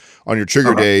days. On your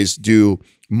trigger days, do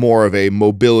more of a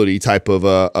mobility type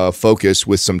of focus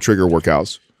with some trigger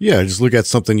workouts. Yeah, just look at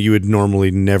something you would normally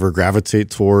never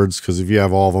gravitate towards, because if you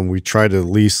have all of them, we try to at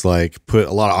least like put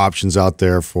a lot of options out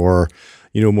there for,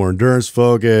 more endurance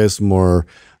focus, more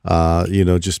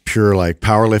just pure like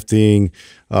powerlifting,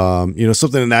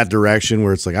 something in that direction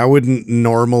where it's like I wouldn't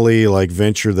normally like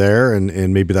venture there,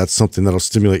 and maybe that's something that'll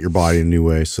stimulate your body in a new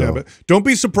way. So but don't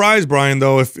be surprised, Brian,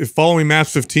 though, if following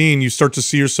MAPS 15, you start to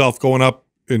see yourself going up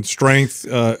in strength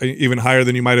even higher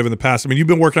than you might have in the past. I mean, you've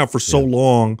been working out for so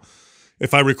long.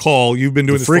 If I recall, you've been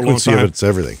doing this for a long time. The frequency of it's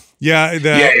everything. Yeah.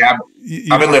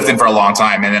 I've been lifting for a long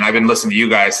time, and then I've been listening to you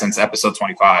guys since episode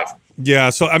 25. Yeah,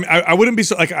 so I wouldn't be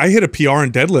so like I hit a PR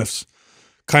in deadlifts,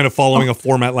 kind of following a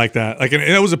format like that. Like, and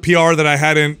it was a PR that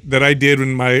I did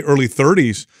in my early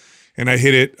 30s, and I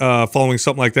hit it following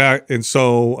something like that. And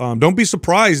so don't be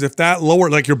surprised if that lower,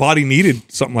 like your body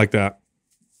needed something like that.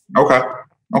 Okay.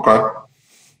 All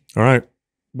right.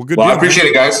 Well, good. Well, I appreciate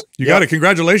it, guys. You got it.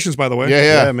 Congratulations, by the way.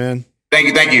 Yeah, man.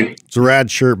 Thank you. It's a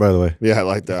rad shirt, by the way. Yeah, I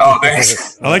like that. Oh,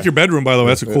 thanks. I like your bedroom, by the way.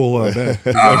 That's a cool bed.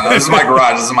 This is my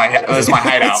garage. This is my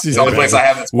hideout. It's the only place I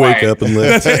have that's quiet. Wake up and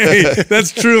live.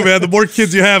 That's true, man. The more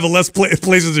kids you have, the less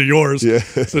places are yours. Yeah.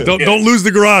 So don't lose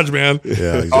the garage, man. Yeah.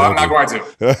 Exactly. Oh, I'm not going to.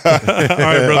 All right,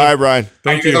 brother. All right, Brian.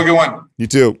 Thank you. Have a good one. You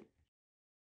too.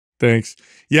 Thanks.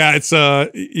 Yeah, it's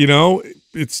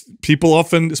it's people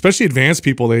often, especially advanced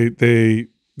people, they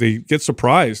get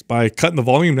surprised by cutting the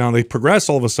volume down. They progress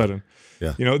all of a sudden.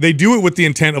 Yeah. They do it with the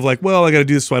intent of like, well, I got to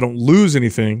do this so I don't lose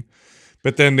anything.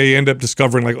 But then they end up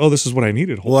discovering like, oh, this is what I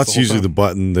needed. Well, that's usually the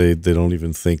button they don't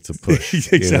even think to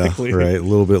push. Exactly. Right. A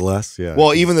little bit less. Yeah.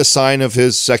 Well, even the sign of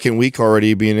his second week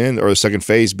already being in, or the second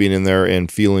phase being in there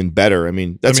and feeling better. I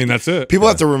mean, that's it. People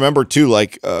have to remember too,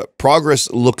 like progress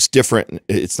looks different.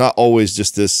 It's not always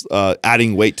just this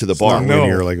adding weight to the bar.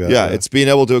 Linear like that. Yeah, it's being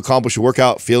able to accomplish a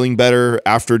workout, feeling better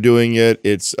after doing it.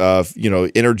 It's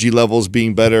energy levels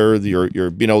being better. You're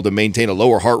being able to maintain a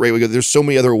lower heart rate. There's so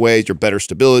many other ways. You're better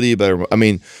stability, better. I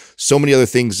mean, so many other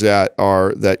things that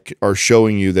are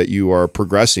showing you that you are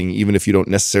progressing, even if you don't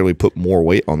necessarily put more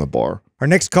weight on the bar. Our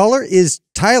next caller is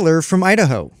Tyler from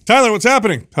Idaho. Tyler, what's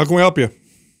happening? How can we help you?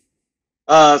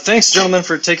 Thanks, gentlemen,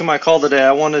 for taking my call today.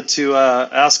 I wanted to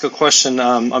ask a question.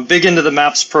 I'm big into the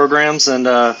MAPS programs, and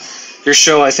your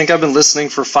show, I think I've been listening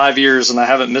for 5 years, and I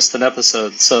haven't missed an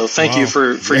episode. So thank you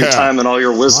for your time and all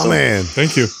your wisdom. Oh, man.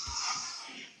 Thank you.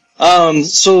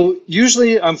 So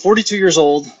usually I'm 42 years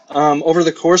old. Over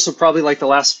the course of probably like the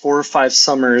last 4 or 5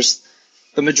 summers,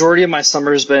 the majority of my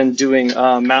summer has been doing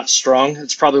MAPS Strong.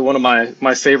 It's probably one of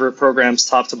my favorite programs,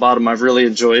 top to bottom. I've really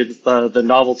enjoyed the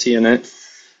novelty in it.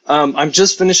 I'm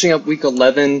just finishing up week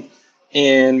 11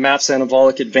 in MAPS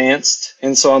Anabolic Advanced,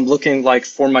 and so I'm looking like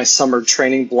for my summer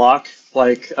training block,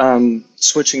 like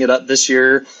switching it up this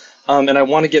year. And I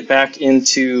want to get back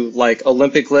into like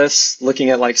Olympic lifts, looking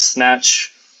at like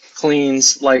snatch,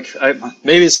 cleans. Like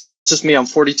maybe it's just me. I'm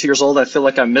 42 years old. I feel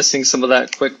like I'm missing some of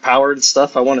that quick powered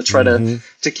stuff. I want to try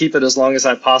to keep it as long as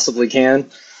I possibly can.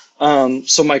 And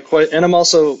I'm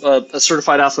also a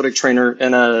certified athletic trainer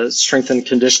and a strength and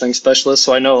conditioning specialist.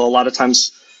 So I know a lot of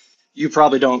times you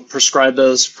probably don't prescribe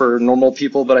those for normal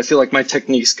people, but I feel like my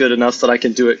technique's good enough that I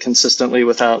can do it consistently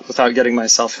without getting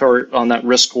myself hurt on that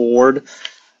risk reward.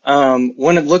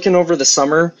 When looking over the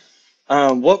summer,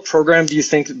 what program do you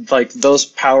think like those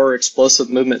power explosive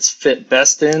movements fit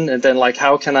best in? And then like,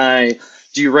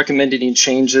 do you recommend any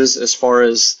changes as far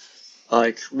as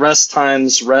like rest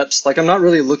times, reps? Like I'm not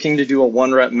really looking to do a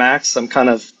 1 rep max. I'm kind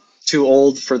of too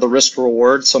old for the risk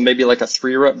reward. So maybe like a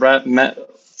 3 rep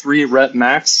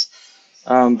max.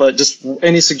 But just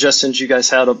any suggestions you guys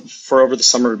had for over the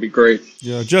summer would be great.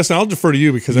 Yeah, Justin, I'll defer to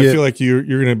you because I feel like you're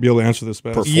going to be able to answer this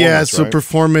better. So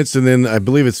performance, and then I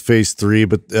believe it's phase 3,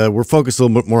 but we're focused a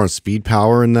little bit more on speed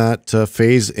power in that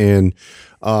phase. And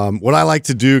what I like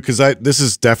to do, because this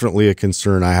is definitely a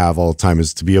concern I have all the time,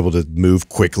 is to be able to move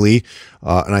quickly.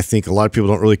 And I think a lot of people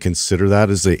don't really consider that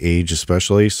as they age,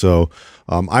 especially. So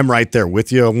I'm right there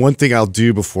with you. One thing I'll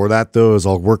do before that, though, is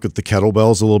I'll work with the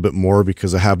kettlebells a little bit more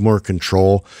because I have more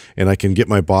control and I can get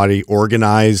my body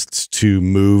organized to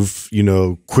move,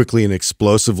 quickly and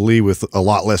explosively with a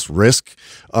lot less risk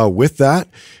with that.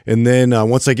 And then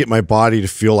once I get my body to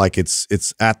feel like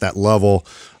it's at that level,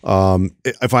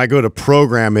 if I go to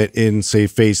program it in, say,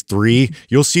 phase 3,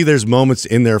 you'll see there's moments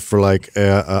in there for like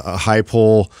a high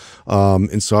pull.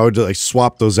 And so I would like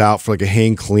swap those out for like a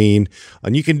hang clean,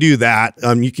 and you can do that.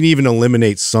 You can even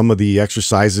eliminate some of the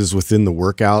exercises within the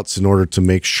workouts in order to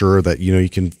make sure that, you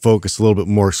can focus a little bit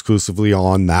more exclusively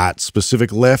on that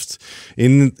specific lift.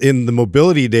 In the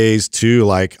mobility days too,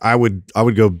 like I would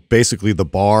go basically the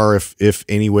bar, if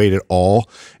any weight at all,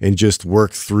 and just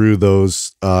work through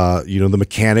those, the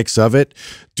mechanics of it.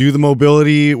 Do the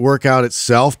mobility workout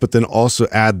itself, but then also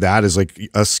add that as like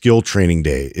a skill training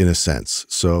day in a sense.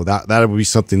 So that would be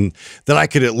something that I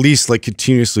could at least like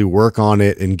continuously work on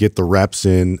it and get the reps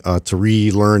in to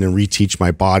relearn and reteach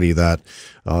my body that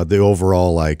the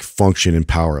overall like function and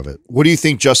power of it. What do you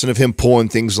think, Justin, of him pulling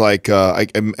things like I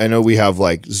know we have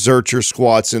like Zercher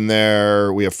squats in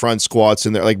there, we have front squats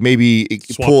in there, like maybe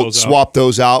swap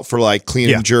those out for like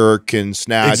clean and jerk and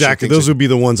snatch. Exactly, those would be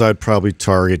the ones I'd probably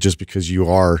target just because you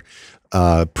are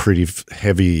pretty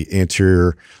heavy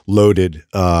anterior loaded,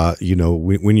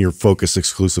 when you're focused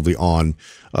exclusively on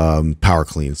power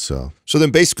cleans. So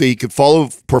then basically you could follow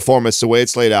performance the way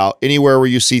it's laid out. Anywhere where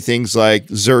you see things like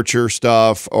Zercher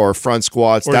stuff or front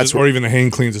squats, or even the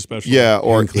hang cleans especially. Yeah,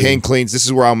 or hang cleans. This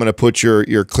is where I'm going to put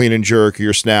your clean and jerk or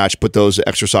your snatch, put those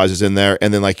exercises in there.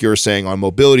 And then like you're saying on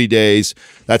mobility days,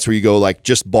 that's where you go like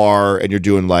just bar and you're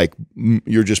doing like,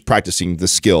 you're just practicing the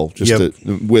skill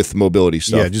with mobility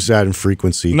stuff. Yeah, just adding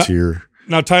frequency to your...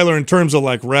 Now, Tyler, in terms of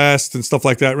like rest and stuff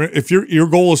like that, if your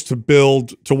goal is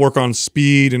to work on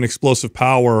speed and explosive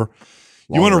power,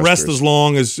 you want to rest as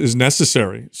long as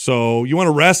necessary. So you want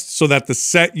to rest so that the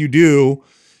set you do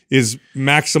is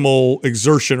maximal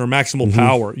exertion or maximal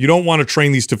power. You don't want to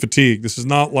train these to fatigue. This is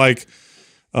not like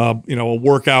a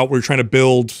workout where you're trying to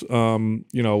build,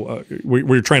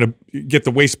 where you're trying to get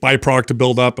the waste byproduct to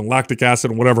build up and lactic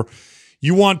acid and whatever.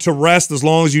 You want to rest as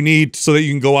long as you need so that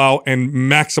you can go out and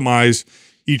maximize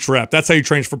each rep. That's how you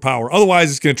train for power. Otherwise,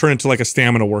 it's going to turn into like a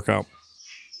stamina workout.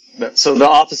 So the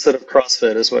opposite of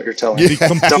CrossFit is what you're telling me. The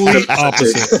complete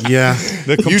opposite. Yeah.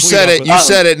 You said it. You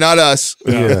said it, not us.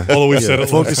 Yeah. Although we said it.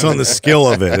 Focus on the skill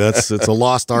of it. It's a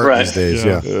lost art these days.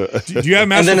 Yeah. Do you have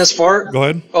master? And then go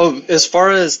ahead. As far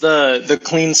as the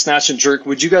clean, snatch, and jerk,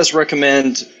 would you guys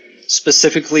recommend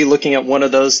specifically looking at one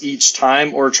of those each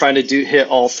time, or trying to hit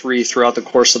all 3 throughout the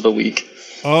course of the week?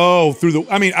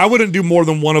 I wouldn't do more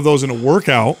than one of those in a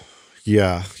workout.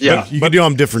 Yeah. You could do them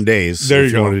on different days. There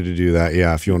if you wanted to do that.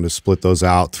 Yeah. If you wanted to split those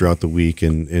out throughout the week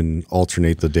and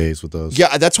alternate the days with those.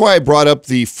 Yeah. That's why I brought up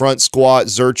the front squat,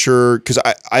 Zercher, because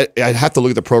I'd have to look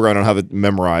at the program. I don't have it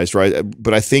memorized, right?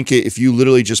 But I think if you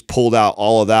literally just pulled out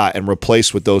all of that and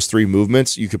replaced with those 3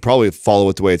 movements, you could probably follow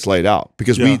it the way it's laid out,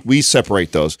 because we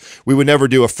separate those. We would never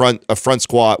do a front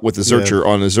squat with the Zercher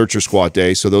on a Zercher squat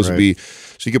day. So those would be,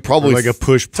 so you could probably like a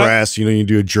push press, you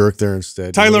do a jerk there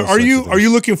instead. Tyler, are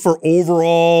you looking for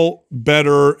overall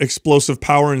better explosive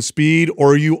power and speed,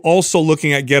 or are you also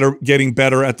looking at getting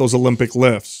better at those Olympic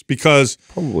lifts? Because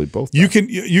probably both. You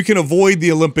can avoid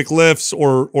the Olympic lifts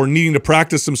or needing to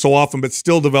practice them so often, but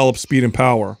still develop speed and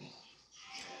power.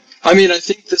 I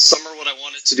think this summer what I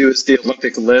wanted to do is the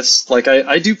Olympic lifts. Like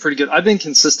I do pretty good. I've been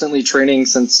consistently training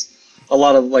since a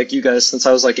lot of like you guys since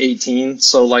I was like 18.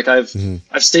 So like I've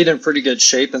stayed in pretty good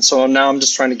shape, and so now I'm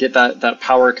just trying to get that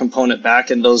power component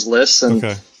back in those lifts. And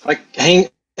like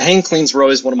hang cleans were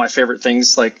always one of my favorite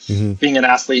things, like being an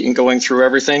athlete and going through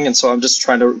everything. And so I'm just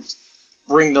trying to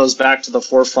bring those back to the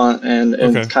forefront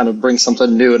and kind of bring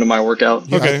something new into my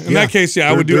workout. Okay. In that case,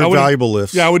 I would do valuable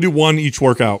lifts. Yeah, I would do one each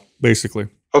workout. basically.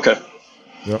 Okay.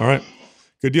 Yep. All right.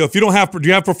 Good deal. If you don't have, do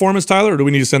you have performance, Tyler, or do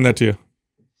we need to send that to you?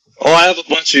 Oh, I have a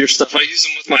bunch of your stuff. I use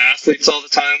them with my athletes all the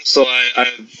time, so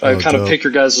I kind of pick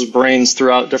your guys' brains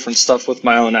throughout different stuff with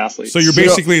my own athletes. So you're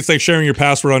basically, it's like sharing your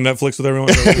password on Netflix with everyone.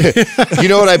 You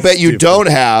know what I bet you don't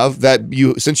have, that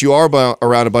you, since you are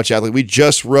around a bunch of athletes, we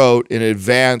just wrote an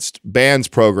advanced bands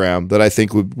program that I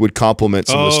think would complement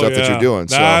some of the stuff that you're doing.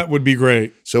 That would be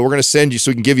great. So we're going to send you,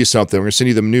 so we can give you something. We're going to send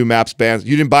you the new MAPS bands.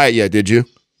 You didn't buy it yet, did you?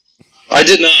 I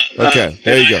did not. Okay,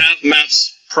 there you go. I have MAPS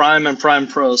Prime and Prime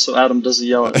Pro, so Adam doesn't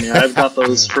yell at me. I've got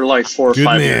those for like 4 or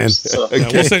 5 years. So. Yeah,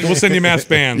 we'll send you MAPS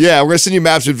bands. Yeah, we're going to send you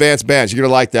MAPS advanced bands. You're going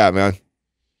to like that, man.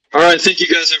 All right, thank you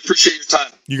guys. I appreciate your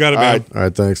time. You got it, man. All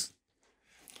right, thanks.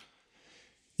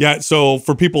 Yeah, so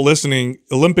for people listening,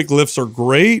 Olympic lifts are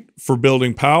great for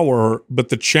building power, but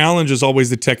the challenge is always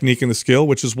the technique and the skill,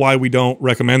 which is why we don't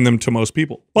recommend them to most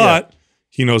people. But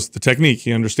he knows the technique.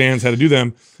 He understands how to do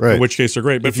them, in which case they're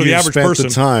great. But for the average person,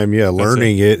 the time,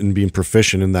 learning it and being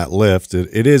proficient in that lift,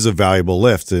 it is a valuable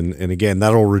lift. And again,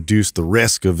 that'll reduce the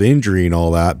risk of injury and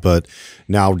all that, but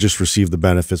now just receive the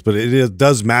benefits. But it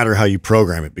does matter how you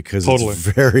program it, because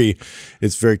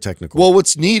it's very technical. Well,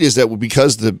 what's neat is that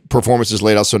because the performance is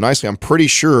laid out so nicely, I'm pretty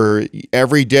sure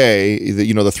every day,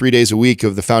 the 3 days a week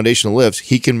of the foundational lifts,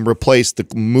 he can replace the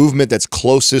movement that's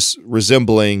closest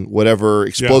resembling whatever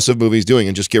explosive move he's doing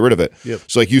and just get rid of it. Yep.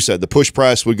 So like you said, the push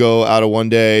press would go out of one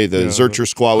day, the Zercher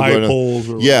squat would go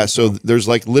pulls so there's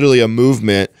like literally a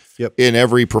movement in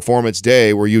every performance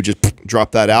day where you just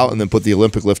drop that out and then put the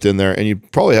Olympic lift in there, and you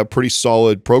probably have pretty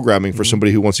solid programming for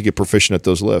somebody who wants to get proficient at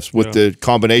those lifts with the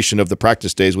combination of the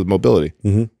practice days with mobility.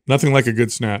 Nothing like a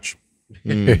good snatch.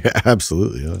 Yeah,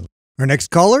 absolutely. Yeah. Our next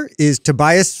caller is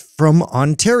Tobias from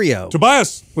Ontario.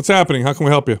 Tobias, what's happening? How can we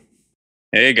help you?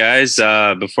 Hey guys,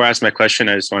 before I ask my question,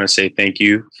 I just want to say thank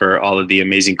you for all of the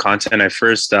amazing content. I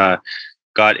first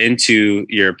got into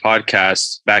your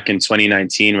podcast back in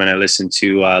 2019 when I listened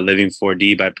to Living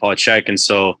 4D by Paul Chek. And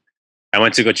so I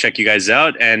went to go check you guys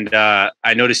out, and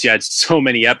I noticed you had so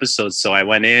many episodes. So I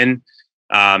went in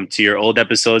to your old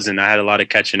episodes, and I had a lot of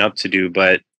catching up to do.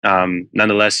 But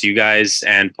nonetheless, you guys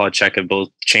and Paul Chek have both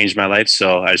changed my life.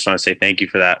 So I just want to say thank you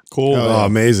for that. Cool. Oh,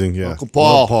 amazing. Yeah. Uncle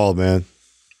Paul. Love Paul, man.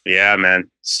 Yeah, man.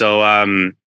 So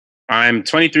I'm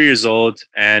 23 years old,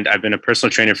 and I've been a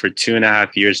personal trainer for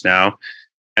 2.5 years now.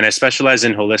 And I specialize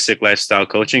in holistic lifestyle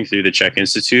coaching through the Chek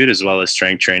Institute, as well as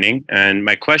strength training. And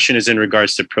my question is in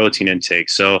regards to protein intake.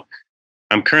 So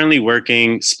I'm currently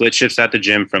working split shifts at the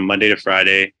gym from Monday to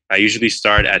Friday. I usually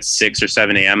start at 6 or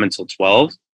 7 a.m. until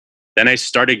 12. Then I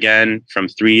start again from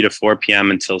 3 to 4 p.m.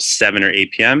 until 7 or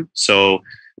 8 p.m. So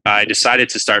I decided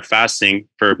to start fasting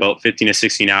for about 15 to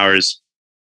 16 hours.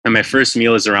 And my first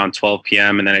meal is around 12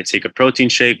 p.m. And then I take a protein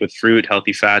shake with fruit,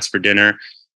 healthy fats for dinner,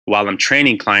 while I'm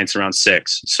training clients around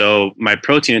 6. So my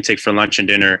protein intake for lunch and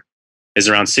dinner is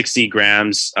around 60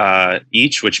 grams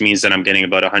each, which means that I'm getting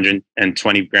about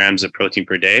 120 grams of protein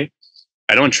per day.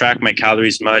 I don't track my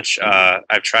calories much.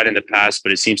 I've tried in the past,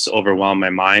 but it seems to overwhelm my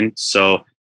mind. So,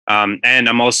 and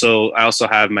I also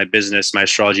have my business, my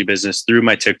astrology business, through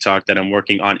my TikTok that I'm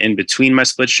working on in between my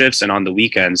split shifts and on the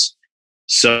weekends.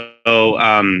 So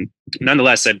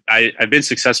nonetheless, I've been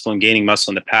successful in gaining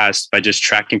muscle in the past by just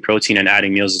tracking protein and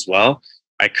adding meals as well.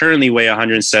 I currently weigh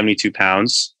 172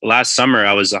 pounds. Last summer,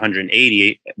 I was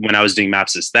 180 when I was doing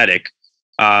MAPS Aesthetic.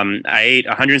 I ate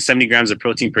 170 grams of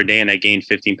protein per day, and I gained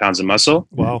 15 pounds of muscle.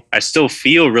 Wow. I still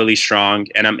feel really strong,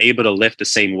 and I'm able to lift the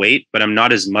same weight, but I'm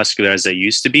not as muscular as I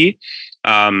used to be.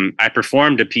 I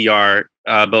performed a PR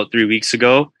about 3 weeks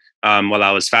ago. While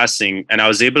I was fasting, and I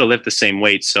was able to lift the same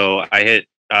weight. So I hit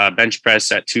bench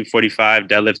press at 245,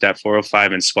 deadlift at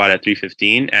 405, and squat at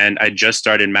 315. And I just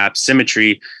started MAPS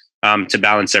Symmetry to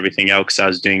balance everything out because I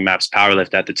was doing MAPS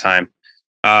Powerlift at the time.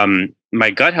 My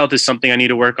gut health is something I need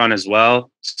to work on as well.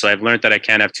 So I've learned that I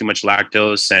can't have too much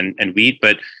lactose and wheat,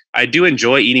 but I do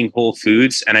enjoy eating whole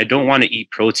foods, and I don't want to eat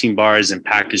protein bars and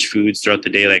packaged foods throughout the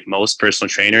day like most personal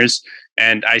trainers.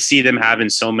 And I see them having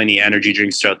so many energy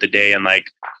drinks throughout the day, and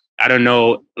I don't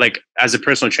know, as a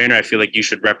personal trainer, I feel like you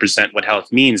should represent what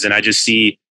health means. And I just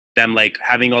see them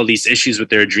having all these issues with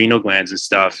their adrenal glands and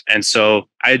stuff. And so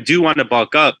I do want to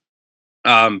bulk up,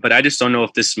 but I just don't know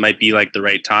if this might be the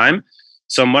right time.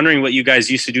 So I'm wondering what you guys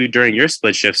used to do during your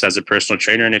split shifts as a personal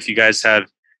trainer, and if you guys have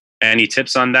any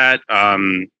tips on that.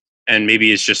 And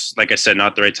maybe it's just, like I said,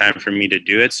 not the right time for me to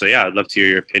do it. So yeah, I'd love to hear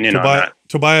your opinion on that.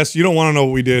 Tobias, you don't want to know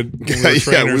what we did when we were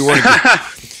trainers. We weren't.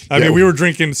 I mean, we were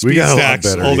drinking speed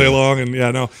stacks all day long, and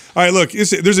no. All right, look,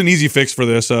 there's an easy fix for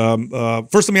this.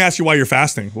 First, let me ask you why you're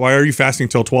fasting. Why are you fasting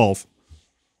till 12?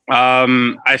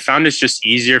 I found it's just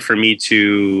easier for me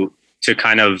to to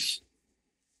kind of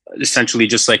essentially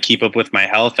just like keep up with my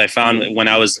health. I found that when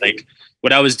I was like,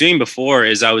 what I was doing before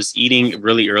is I was eating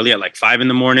really early at like 5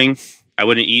 a.m. I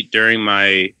wouldn't eat during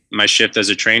my shift as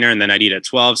a trainer, and then I'd eat at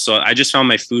 12. So I just found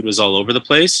my food was all over the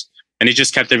place, and it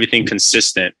just kept everything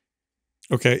consistent.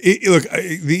 Okay. Look,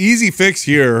 the easy fix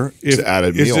here is to add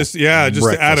a meal. Just to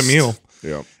add a meal.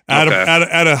 Yeah.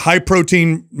 Add a high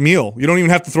protein meal. You don't even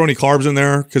have to throw any carbs in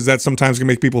there, because that sometimes can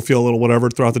make people feel a little whatever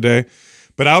throughout the day.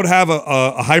 But I would have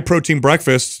a high protein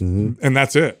breakfast, and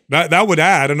that's it. That would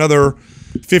add another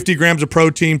 50 grams of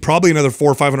protein, probably another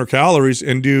 400 or 500 calories,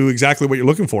 and do exactly what you're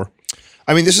looking for.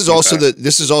 I mean, this is also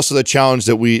the challenge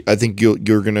that I think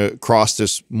you're going to cross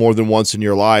this more than once in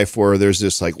your life, where there's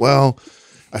this like, well,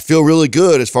 I feel really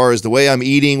good as far as the way I'm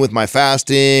eating with my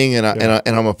fasting, and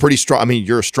I'm a pretty strong. I mean,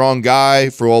 you're a strong guy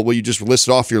for all what you just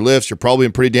listed off your lifts. You're probably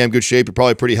in pretty damn good shape. You're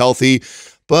probably pretty healthy,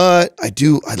 but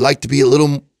I'd like to be a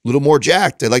little more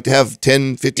jacked. I'd like to have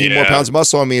 10, 15 more pounds of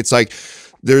muscle on me. It's like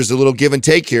there's a little give and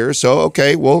take here. So,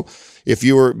 okay, well, if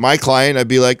you were my client, I'd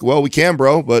be like, well, we can,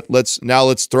 bro, but let's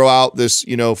throw out this,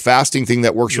 fasting thing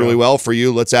that works really well for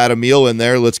you. Let's add a meal in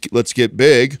there. Let's get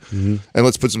big and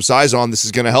let's put some size on. This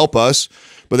is going to help us.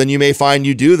 But then you may find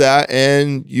you do that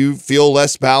and you feel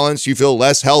less balanced, you feel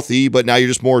less healthy, but now you're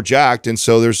just more jacked. And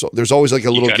so there's always like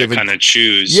a little give and kind of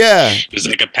choose. Yeah. There's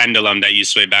like a pendulum that you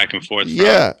sway back and forth from.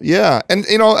 Yeah. And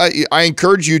I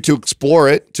encourage you to explore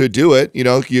it, to do it,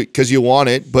 because you want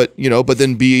it, but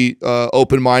then be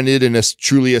open-minded and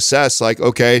truly assess like,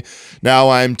 okay, now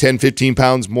I'm 10, 15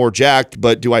 pounds more jacked,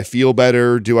 but do I feel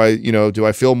better? Do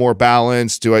I feel more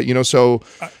balanced?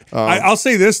 I'll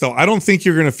say this though. I don't think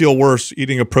you're going to feel worse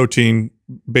eating a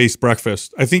protein-based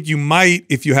breakfast. I think you might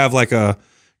if you have like a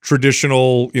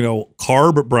traditional,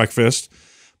 carb breakfast,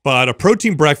 but a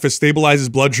protein breakfast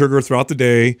stabilizes blood sugar throughout the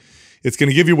day. It's going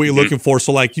to give you what you're looking for.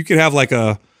 So like you could have like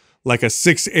a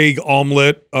 6-egg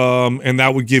omelet, and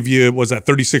that would give you,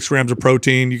 36 grams of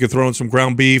protein. You could throw in some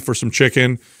ground beef or some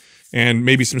chicken and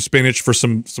maybe some spinach for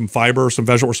some fiber, some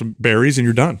vegetable, or some berries, and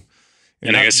you're done.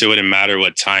 And I guess it wouldn't matter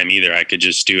what time either. I could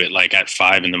just do it like at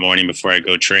 5 a.m. before I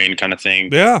go train kind of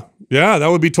thing. Yeah, that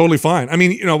would be totally fine. I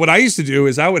mean, what I used to do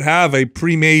is I would have a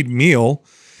pre-made meal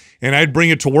and I'd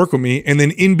bring it to work with me. And then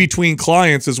in between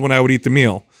clients is when I would eat the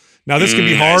meal. Now this could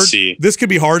be hard. This could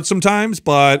be hard sometimes,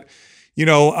 but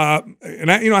I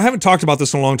haven't talked about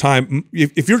this in a long time.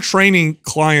 If you're training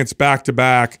clients back to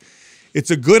back, it's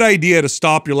a good idea to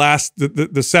stop your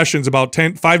the sessions about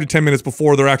 5 to 10 minutes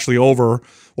before they're actually over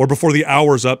or before the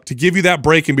hour's up, to give you that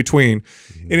break in between.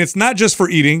 And it's not just for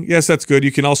eating. Yes, that's good.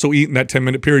 You can also eat in that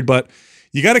 10-minute period, but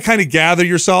you got to kind of gather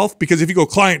yourself, because if you go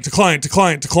client to client to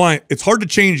client to client, it's hard to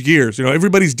change gears.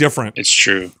 Everybody's different. It's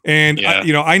true. And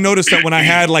I noticed that when I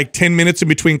had like 10 minutes in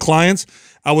between clients,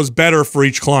 I was better for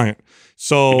each client.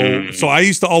 So I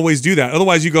used to always do that.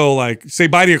 Otherwise you go like, say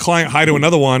bye to your client, hi to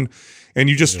another one, and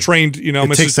you just trained,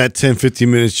 it takes that 10, 15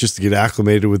 minutes just to get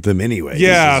acclimated with them anyway.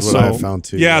 Yeah. Is what I found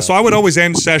too. Yeah. So I would always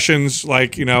end sessions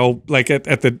like, like at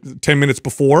the 10 minutes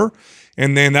before.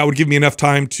 And then that would give me enough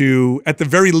time to, at the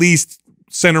very least,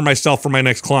 center myself for my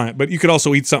next client. But you could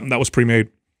also eat something that was pre-made.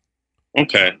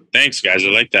 Okay. Thanks, guys. I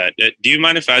like that. Do you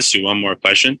mind if I ask you one more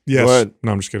question? Yes. Go ahead.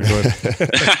 No, I'm just kidding. Go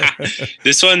ahead.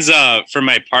 This one's for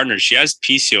my partner. She has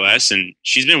PCOS, and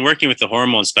she's been working with the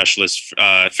hormone specialist,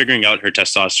 figuring out her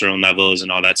testosterone levels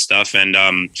and all that stuff. And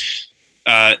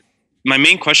my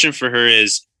main question for her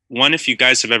is, one, if you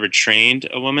guys have ever trained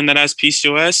a woman that has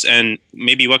PCOS, and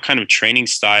maybe what kind of training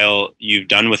style you've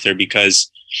done with her, because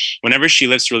whenever she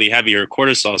lifts really heavy, her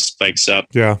cortisol spikes up.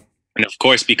 Yeah. And of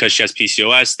course, because she has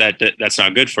PCOS, that's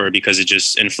not good for her, because it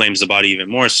just inflames the body even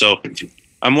more. So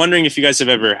I'm wondering if you guys have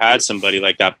ever had somebody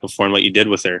like that perform what you did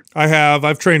with her. I have.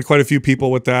 I've trained quite a few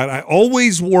people with that. I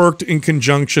always worked in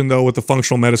conjunction, though, with the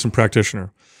functional medicine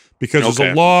practitioner, because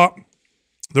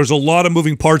there's a lot of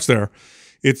moving parts there.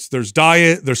 There's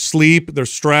diet, there's sleep,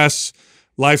 there's stress,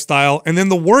 lifestyle, and then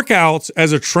the workouts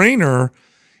as a trainer.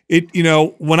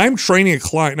 When I'm training a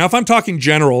client, now if I'm talking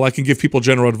general, I can give people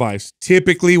general advice.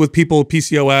 Typically with people with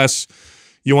PCOS,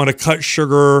 you want to cut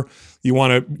sugar, you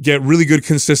want to get really good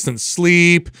consistent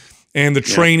sleep, and the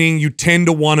training, you tend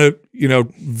to want to,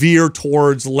 veer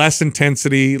towards less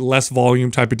intensity, less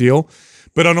volume type of deal.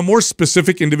 But on a more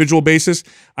specific individual basis,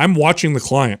 I'm watching the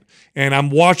client and I'm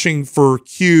watching for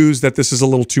cues that this is a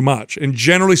little too much. And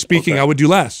generally speaking, I would do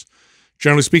less.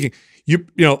 Generally speaking.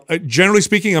 Generally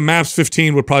speaking, a MAPS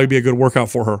 15 would probably be a good workout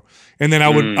for her. And then I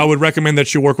would recommend that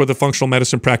she work with a functional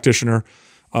medicine practitioner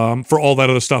for all that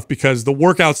other stuff, because the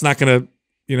workout's not going to,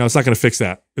 it's not going to fix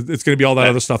that. It's going to be all that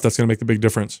other stuff that's going to make the big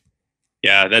difference.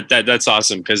 Yeah, that's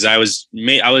awesome because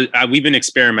we've been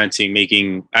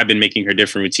experimenting I've been making her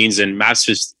different routines, and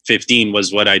Masters 15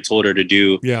 was what I told her to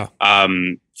do. Yeah.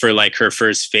 For like her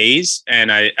first phase,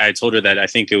 and I told her that I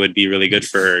think it would be really good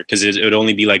for her because it would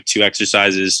only be like 2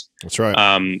 exercises. That's right.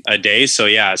 A day. So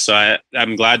yeah,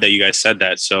 I'm glad that you guys said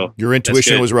that. So your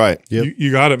intuition was right. Yep.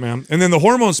 You got it, man. And then the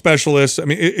hormone specialist. I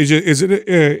mean, is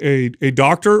it a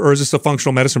doctor or is this a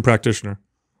functional medicine practitioner?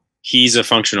 He's a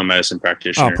functional medicine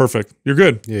practitioner. Oh, perfect. You're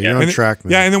good. Yeah, you're on track,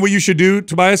 man. Yeah, and then what you should do,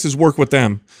 Tobias, is work with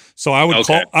them. So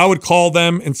I would call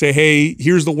them and say, hey,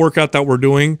 here's the workout that we're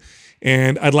doing,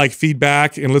 and I'd like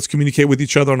feedback, and let's communicate with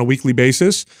each other on a weekly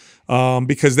basis,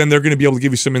 because then they're going to be able to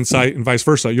give you some insight and vice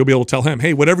versa. You'll be able to tell him,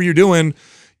 hey, whatever you're doing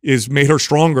is made her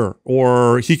stronger,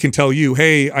 or he can tell you,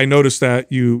 hey, I noticed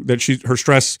that her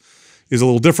stress is a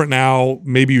little different now.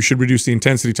 Maybe you should reduce the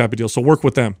intensity type of deal. So work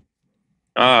with them.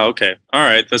 Oh, okay. All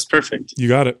right. That's perfect. You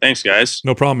got it. Thanks, guys.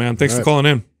 No problem, man. Thanks for calling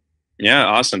in. Yeah,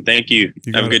 awesome. Thank you.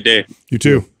 Have a good day. You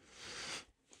too.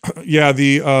 Yeah,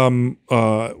 the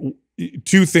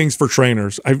 2 things for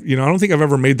trainers. I don't think I've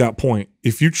ever made that point.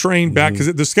 If you train back,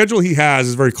 because the schedule he has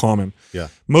is very common. Yeah.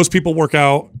 Most people work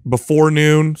out before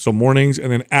noon, so mornings,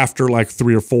 and then after like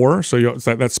 3 or 4. So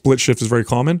that split shift is very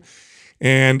common.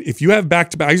 And if you have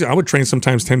back-to-back, I would train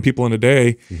sometimes 10 people in a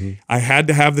day. I had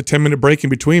to have the 10-minute break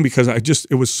in between because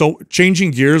it was so,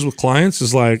 changing gears with clients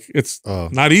is like, it's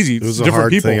not easy. It was a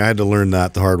hard thing. I had to learn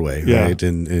that the hard way, right?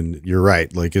 And you're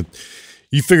right. Like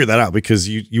you figure that out because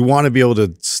you want to be able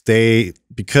to stay,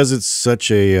 because it's such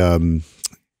a,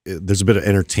 there's a bit of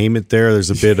entertainment there. There's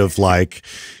a bit of like,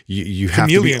 you have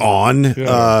to be on.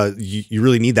 Yeah. You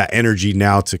really need that energy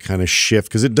now to kind of shift,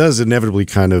 because it does inevitably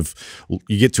kind of,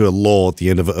 you get to a lull at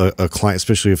the end of a client,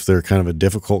 especially if they're kind of a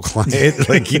difficult client.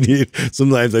 Like you need,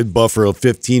 sometimes I'd buffer a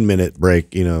 15-minute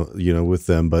break, with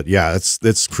them. But yeah,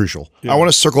 it's crucial. Yeah. I want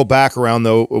to circle back around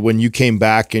though, when you came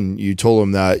back and you told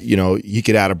him that, he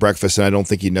could add a breakfast, and I don't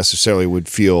think he necessarily would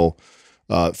feel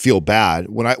bad.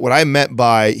 What I meant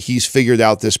by he's figured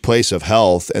out this place of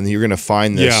health and you're going to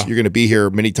find this, you're going to be here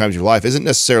many times in your life, isn't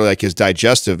necessarily like his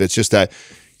digestive. It's just that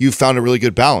you found a really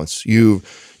good balance. You're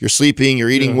sleeping, you're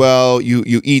eating well,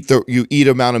 you eat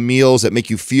amount of meals that make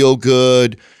you feel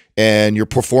good, and you're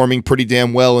performing pretty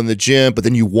damn well in the gym, but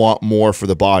then you want more for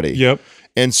the body. Yep.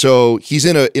 And so he's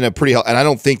in a pretty, and I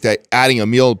don't think that adding a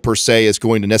meal per se is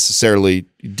going to necessarily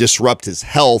disrupt his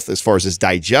health as far as his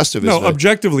digestive. No,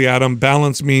 objectively, Adam,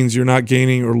 balance means you're not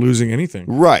gaining or losing anything.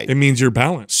 Right. It means you're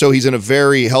balanced. So he's in a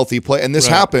very healthy place. And this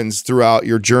happens throughout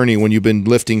your journey when you've been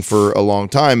lifting for a long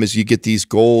time, is you get these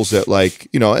goals that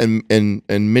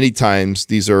and many times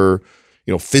these are,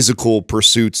 physical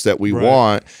pursuits that we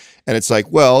want. And it's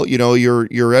like, well,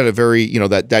 you're at a very,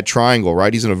 that triangle,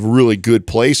 right? He's in a really good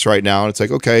place right now. And it's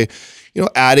like, okay,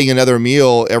 adding another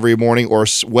meal every morning or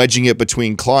wedging it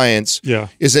between clients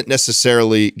isn't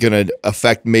necessarily going to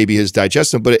affect maybe his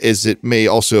digestion, but it may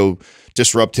also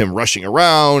disrupt him rushing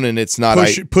around, and it's not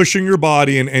pushing your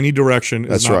body in any direction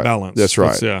is not balanced. That's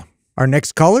right. Our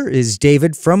next caller is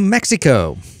David from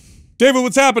Mexico. David,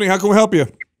 what's happening? How can we help you?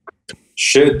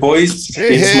 Shit, boys.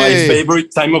 It's my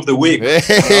favorite time of the week.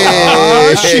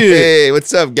 Hey,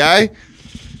 what's up, guy?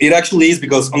 It actually is,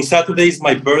 because on Saturday is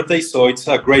my birthday, so it's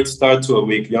a great start to a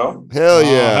week, Hell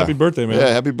yeah. Happy birthday, man. Yeah,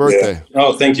 happy birthday. Yeah.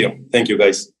 Oh, thank you. Thank you,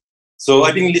 guys. So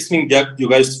I've been listening to you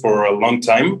guys for a long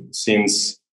time,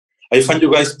 since I found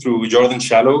you guys through Jordan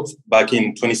Shallow back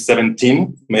in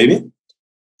 2017, maybe.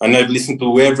 And I've listened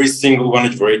to every single one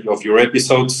of your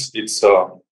episodes. It's a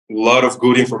lot of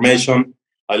good information.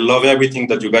 I love everything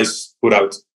that you guys put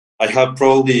out. I have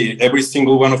probably every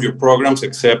single one of your programs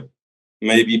except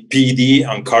maybe PD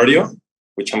and cardio,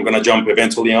 which I'm going to jump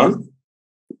eventually on.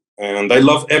 And I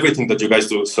love everything that you guys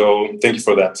do. So thank you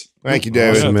for that. Thank you,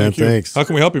 David. Awesome, man. Thanks. How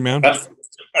can we help you, man?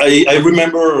 I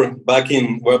remember back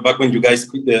when you guys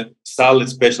quit the Sal,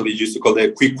 especially used to call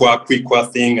the quick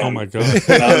thing. And, oh my God.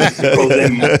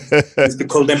 Used to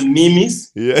call them memes.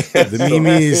 Yeah. The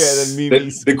memes. Yeah, the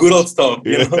memes. The good old stuff,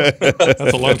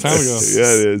 That's a long time ago.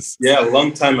 Yeah, it is. Yeah, a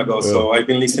long time ago. So I've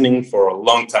been listening for a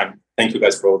long time. Thank you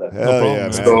guys for all that. No problem,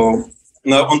 man. So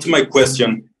now on to my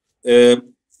question.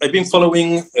 I've been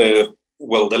following,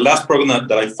 the last program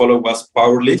that I followed was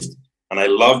Powerlift, and I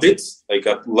loved it. I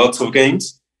got lots of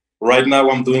gains. Right now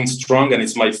I'm doing Strong, and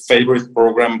it's my favorite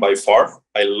program by far.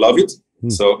 I love it.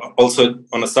 So also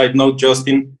on a side note,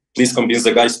 Justin, please convince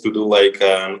the guys to do like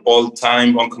an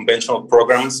all-time unconventional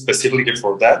program specifically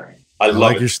for that. I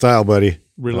like your style, buddy.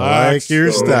 Relax. I like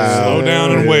your style. Slow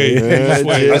down and wait.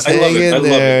 Just hang in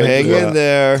there. Hang in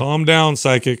there. Calm down,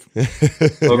 psychic.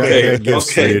 Okay.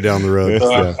 Gifts for you down the road.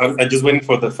 I'm just waiting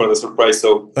for the surprise.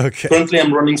 So Okay. currently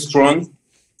I'm running strong,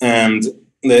 and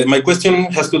my question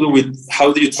has to do with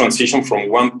how do you transition from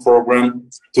one program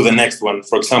to the next one?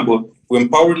 For example, when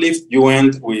powerlift, you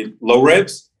end with low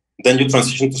reps, then you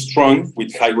transition to strong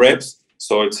with high reps.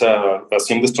 So it's a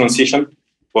seamless transition.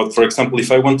 But for example,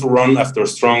 if I want to run after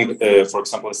strong, for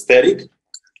example, static,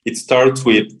 it starts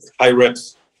with high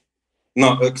reps.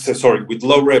 No, sorry, with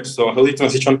low reps. So how do you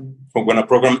transition from when a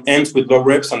program ends with low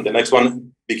reps and the next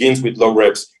one begins with low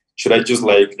reps? Should I just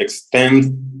like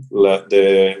extend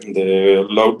the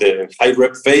high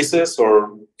rep phases,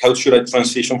 or how should I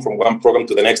transition from one program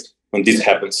to the next when this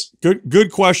happens?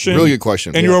 Good question. Really good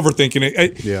question. And you're overthinking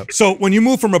it. Yeah. So when you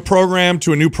move from a program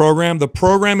to a new program, the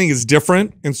programming is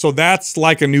different. And so that's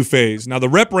like a new phase. Now the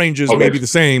rep ranges may be the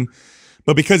same,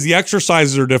 but because the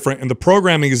exercises are different and the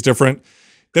programming is different,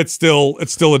 it's still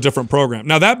a different program.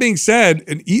 Now that being said,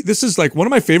 and this is like one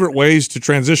of my favorite ways to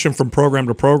transition from program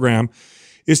to program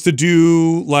is to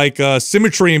do like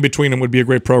symmetry in between them would be a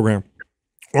great program.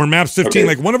 Or in MAPS 15,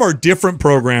 like one of our different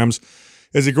programs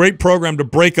is a great program to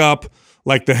break up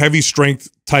like the heavy strength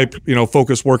type,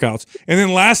 focus workouts. And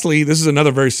then lastly, this is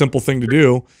another very simple thing to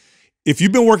do. If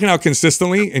you've been working out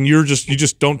consistently and you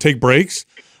just don't take breaks,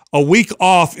 a week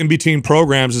off in between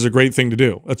programs is a great thing to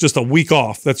do. That's just a week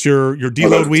off. That's your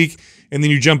deload week, and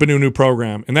then you jump into a new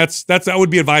program. And that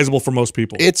would be advisable for most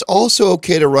people. It's also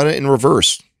okay to run it in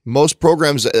reverse. Most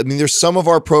programs, I mean, there's some of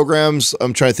our programs,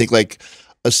 I'm trying to think, like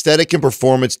aesthetic and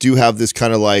performance do have this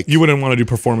kind of like, you wouldn't want to do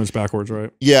performance backwards, right?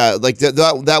 Yeah, like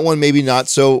that one maybe not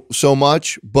so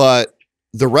much, but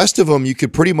the rest of them you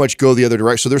could pretty much go the other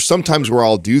direction. So there's sometimes where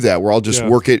I'll do that, where I'll just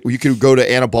work it. You could go to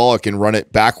anabolic and run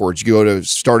it backwards. You go to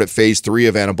start at phase 3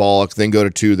 of anabolic, then go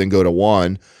to 2, then go to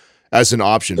 1 as an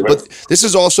option. But this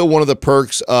is also one of the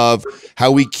perks of how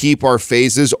we keep our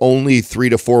phases only 3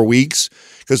 to 4 weeks.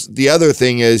 Because the other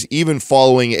thing is, even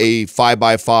following a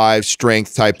 5x5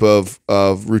 strength type of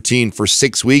routine for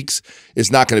 6 weeks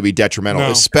is not going to be detrimental,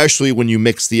 especially when you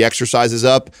mix the exercises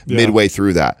up midway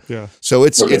through that. Yeah. So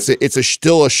it's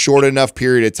still a short enough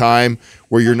period of time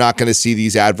where you're not going to see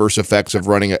these adverse effects of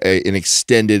running an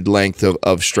extended length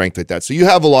of strength like that. So you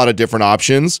have a lot of different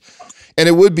options, and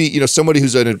it would be somebody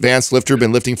who's an advanced lifter,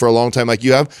 been lifting for a long time like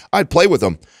you have. I'd play with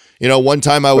them. One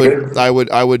time I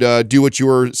would do what you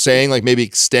were saying, like maybe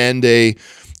extend the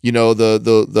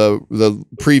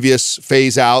previous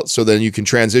phase out so then you can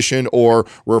transition, or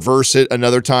reverse it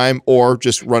another time, or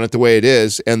just run it the way it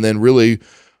is and then really,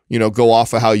 go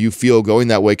off of how you feel going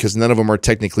that way, because none of them are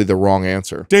technically the wrong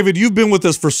answer. David, you've been with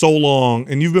us for so long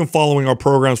and you've been following our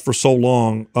programs for so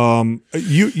long.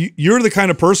 You're the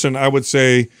kind of person I would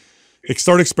say,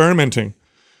 start experimenting.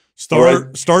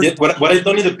 Start. Yeah, what I've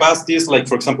done in the past is, like,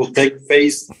 for example, take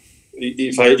phase.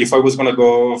 If I was gonna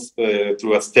go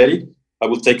through aesthetic, I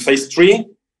would take phase 3,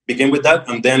 begin with that,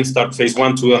 and then start phase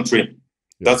 1, 2, and 3.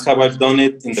 That's how I've done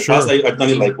it in the past. I've done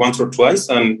it like once or twice,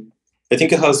 and I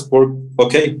think it has worked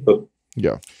okay. But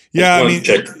I mean,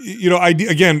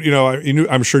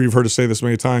 I'm sure you've heard us say this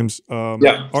many times.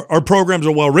 Our programs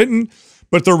are well written,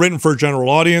 but they're written for a general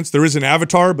audience. There is an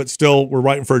avatar, but still, we're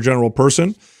writing for a general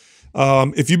person.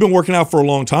 If you've been working out for a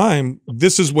long time,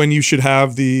 this is when you should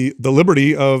have the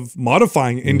liberty of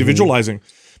modifying, individualizing,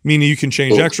 meaning you can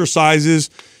change exercises,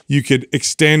 you could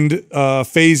extend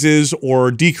phases or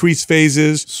decrease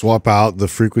phases. Swap out the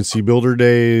frequency builder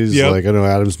days. Like I know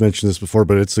Adam's mentioned this before,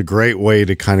 but it's a great way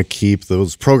to kind of keep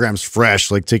those programs fresh,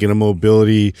 like taking a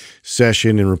mobility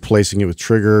session and replacing it with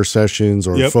trigger sessions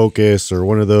or focus or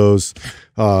one of those.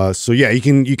 So yeah, you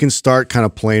can start kind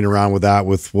of playing around with that,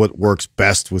 with what works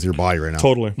best with your body right now.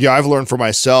 Totally. Yeah, I've learned for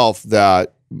myself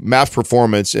that MAPS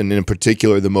performance, and in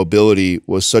particular the mobility,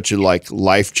 was such a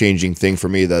life-changing thing for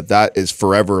me that is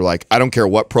forever. Like, I don't care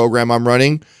what program I'm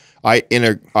running, I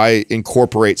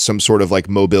incorporate some sort of like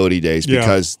mobility days,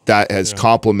 because that has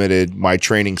complemented my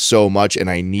training so much, and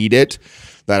I need it,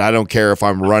 that I don't care if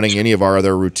I'm running any of our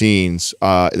other routines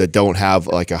that don't have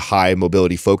like a high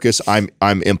mobility focus. I'm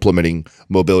implementing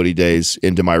mobility days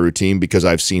into my routine because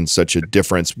I've seen such a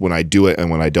difference when I do it and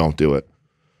when I don't do it.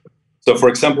 So, for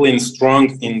example, in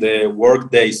strong, in the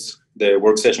work days, the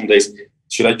work session days,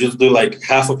 should I just do like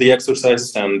half of the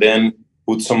exercises and then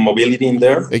put some mobility in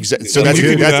there? Exactly. So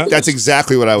that's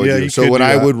exactly what I would do. So when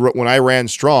I ran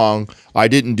strong, I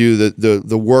didn't do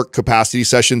the work capacity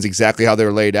sessions exactly how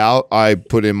they're laid out. I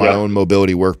put in my own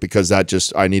mobility work, because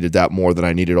I needed that more than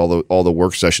I needed all the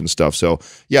work session stuff. So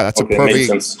yeah, that's a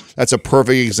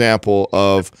perfect example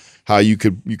of how you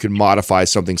could modify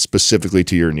something specifically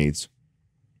to your needs.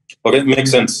 Okay,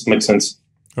 makes sense. Makes sense.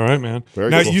 All right, man. Very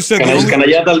now cool. you said can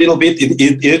I add a little bit?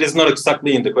 It is not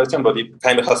exactly in the question, but it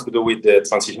kind of has to do with the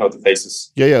transition of the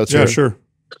phases. Yeah, sure.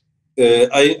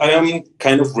 I am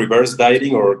kind of reverse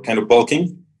dieting or kind of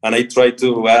bulking, and I try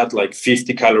to add like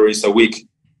 50 calories a week.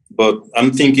 But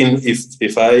I'm thinking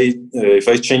if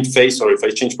I change phase or if I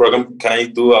change program, can I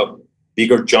do a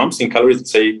bigger jumps in calories?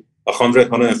 Say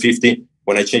 100, 150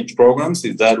 when I change programs.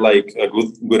 Is that like a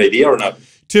good idea or not?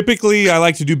 Typically, I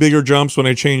like to do bigger jumps when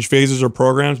I change phases or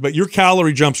programs, but your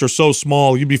calorie jumps are so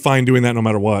small, you'd be fine doing that no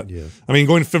matter what. Yeah. I mean,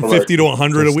 going from 50 to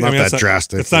 100 a week, that's not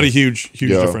drastic. It's not a huge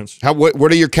difference.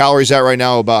 What are your calories at right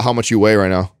now? About how much you weigh right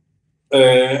now?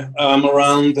 I'm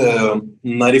around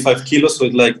 95 kilos, so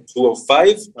it's like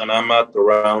 205, and I'm at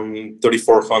around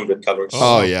 3,400 calories.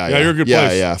 Oh yeah, you're a good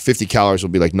place. Yeah, 50 calories will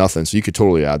be like nothing, so you could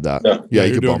totally add that. Yeah,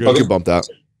 you could bump that.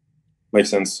 Makes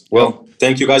sense. Well,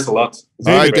 thank you guys a lot.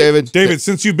 All right, David. David,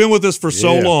 since you've been with us for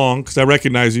so long, because I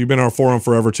recognize you, you've been on our forum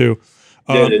forever too.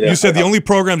 You said the only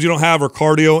programs you don't have are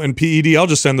cardio and PED. I'll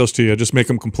just send those to you. Just make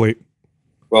them complete.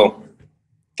 Well,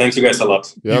 thanks you guys a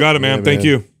lot. You got it, man. Yeah, Thank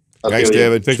you. Thanks,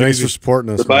 David. Thanks for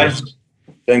supporting us. Goodbye. Man.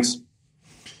 Thanks.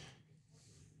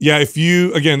 Yeah, if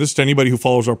you, again, this is to anybody who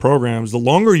follows our programs, the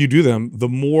longer you do them, the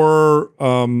more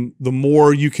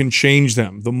you can change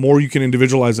them, the more you can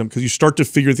individualize them, because you start to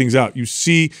figure things out. You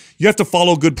have to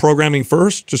follow good programming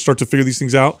first to start to figure these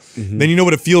things out. Then you know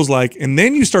what it feels like, and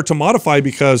then you start to modify,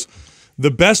 because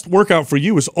the best workout for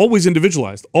you is always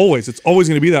individualized. Always. It's always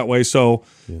going to be that way. So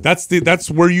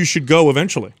that's where you should go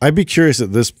eventually. I'd be curious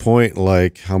at this point,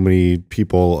 like how many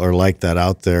people are like that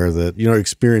out there that,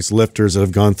 experienced lifters that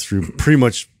have gone through pretty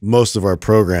much most of our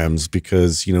programs,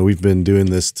 because, we've been doing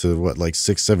this to what, like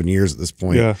 6-7 years at this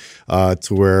point,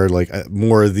 to where like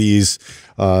more of these,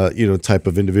 type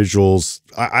of individuals.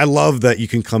 I love that you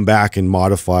can come back and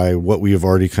modify what we have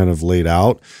already kind of laid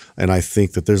out. And I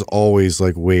think that there's always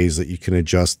like ways that you can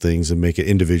adjust things and make it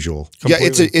individual.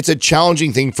 Completely. Yeah, it's a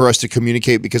challenging thing for us to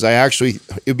communicate, because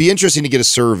it'd be interesting to get a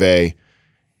survey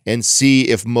and see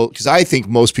if because I think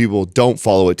most people don't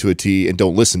follow it to a T and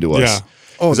don't listen to us. Yeah.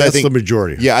 Oh, that's the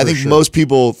majority. Yeah, I think most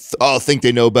people think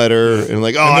they know better, and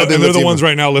like, and they're the ones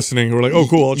right now listening who are like, oh,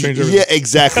 cool, I'll change everything. Yeah,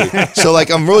 exactly. So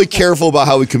like, I'm really careful about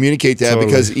how we communicate that,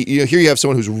 because here you have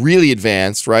someone who's really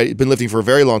advanced, right? Been lifting for a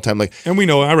very long time, like, and we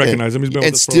know, I recognize him. He's been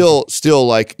and still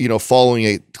like following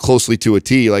it closely to a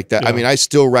T like that. Yeah. I mean, I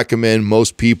still recommend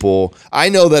most people. I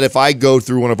know that if I go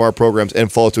through one of our programs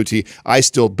and follow to a T, I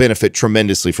still benefit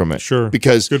tremendously from it. Sure,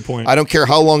 because good point. I don't care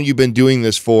how long you've been doing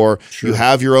this for. Sure. You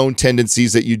have your own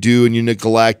tendencies that you do and you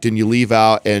neglect and you leave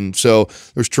out, and so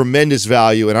there's tremendous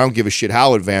value, and I don't give a shit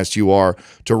how advanced you are,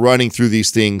 to running through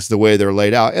these things the way they're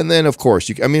laid out. And then of course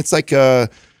it's like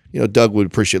Doug would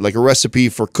appreciate, like a recipe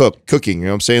for cooking. You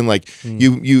know what I'm saying? Like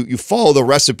you follow the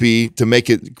recipe to make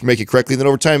it correctly, and then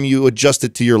over time you adjust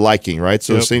it to your liking, right?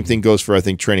 So the same thing goes for, I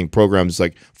think, training programs.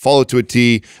 Like follow it to a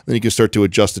T, then you can start to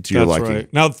adjust it to your liking.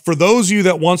 Right. Now, for those of you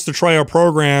that wants to try our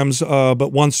programs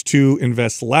but wants to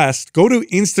invest less, go to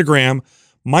Instagram,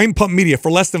 Mind Pump Media, for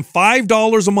less than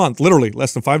 $5 a month, literally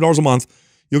less than $5 a month.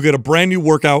 You'll get a brand new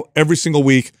workout every single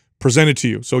week presented to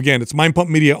you. So again, it's Mind Pump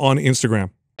Media on Instagram.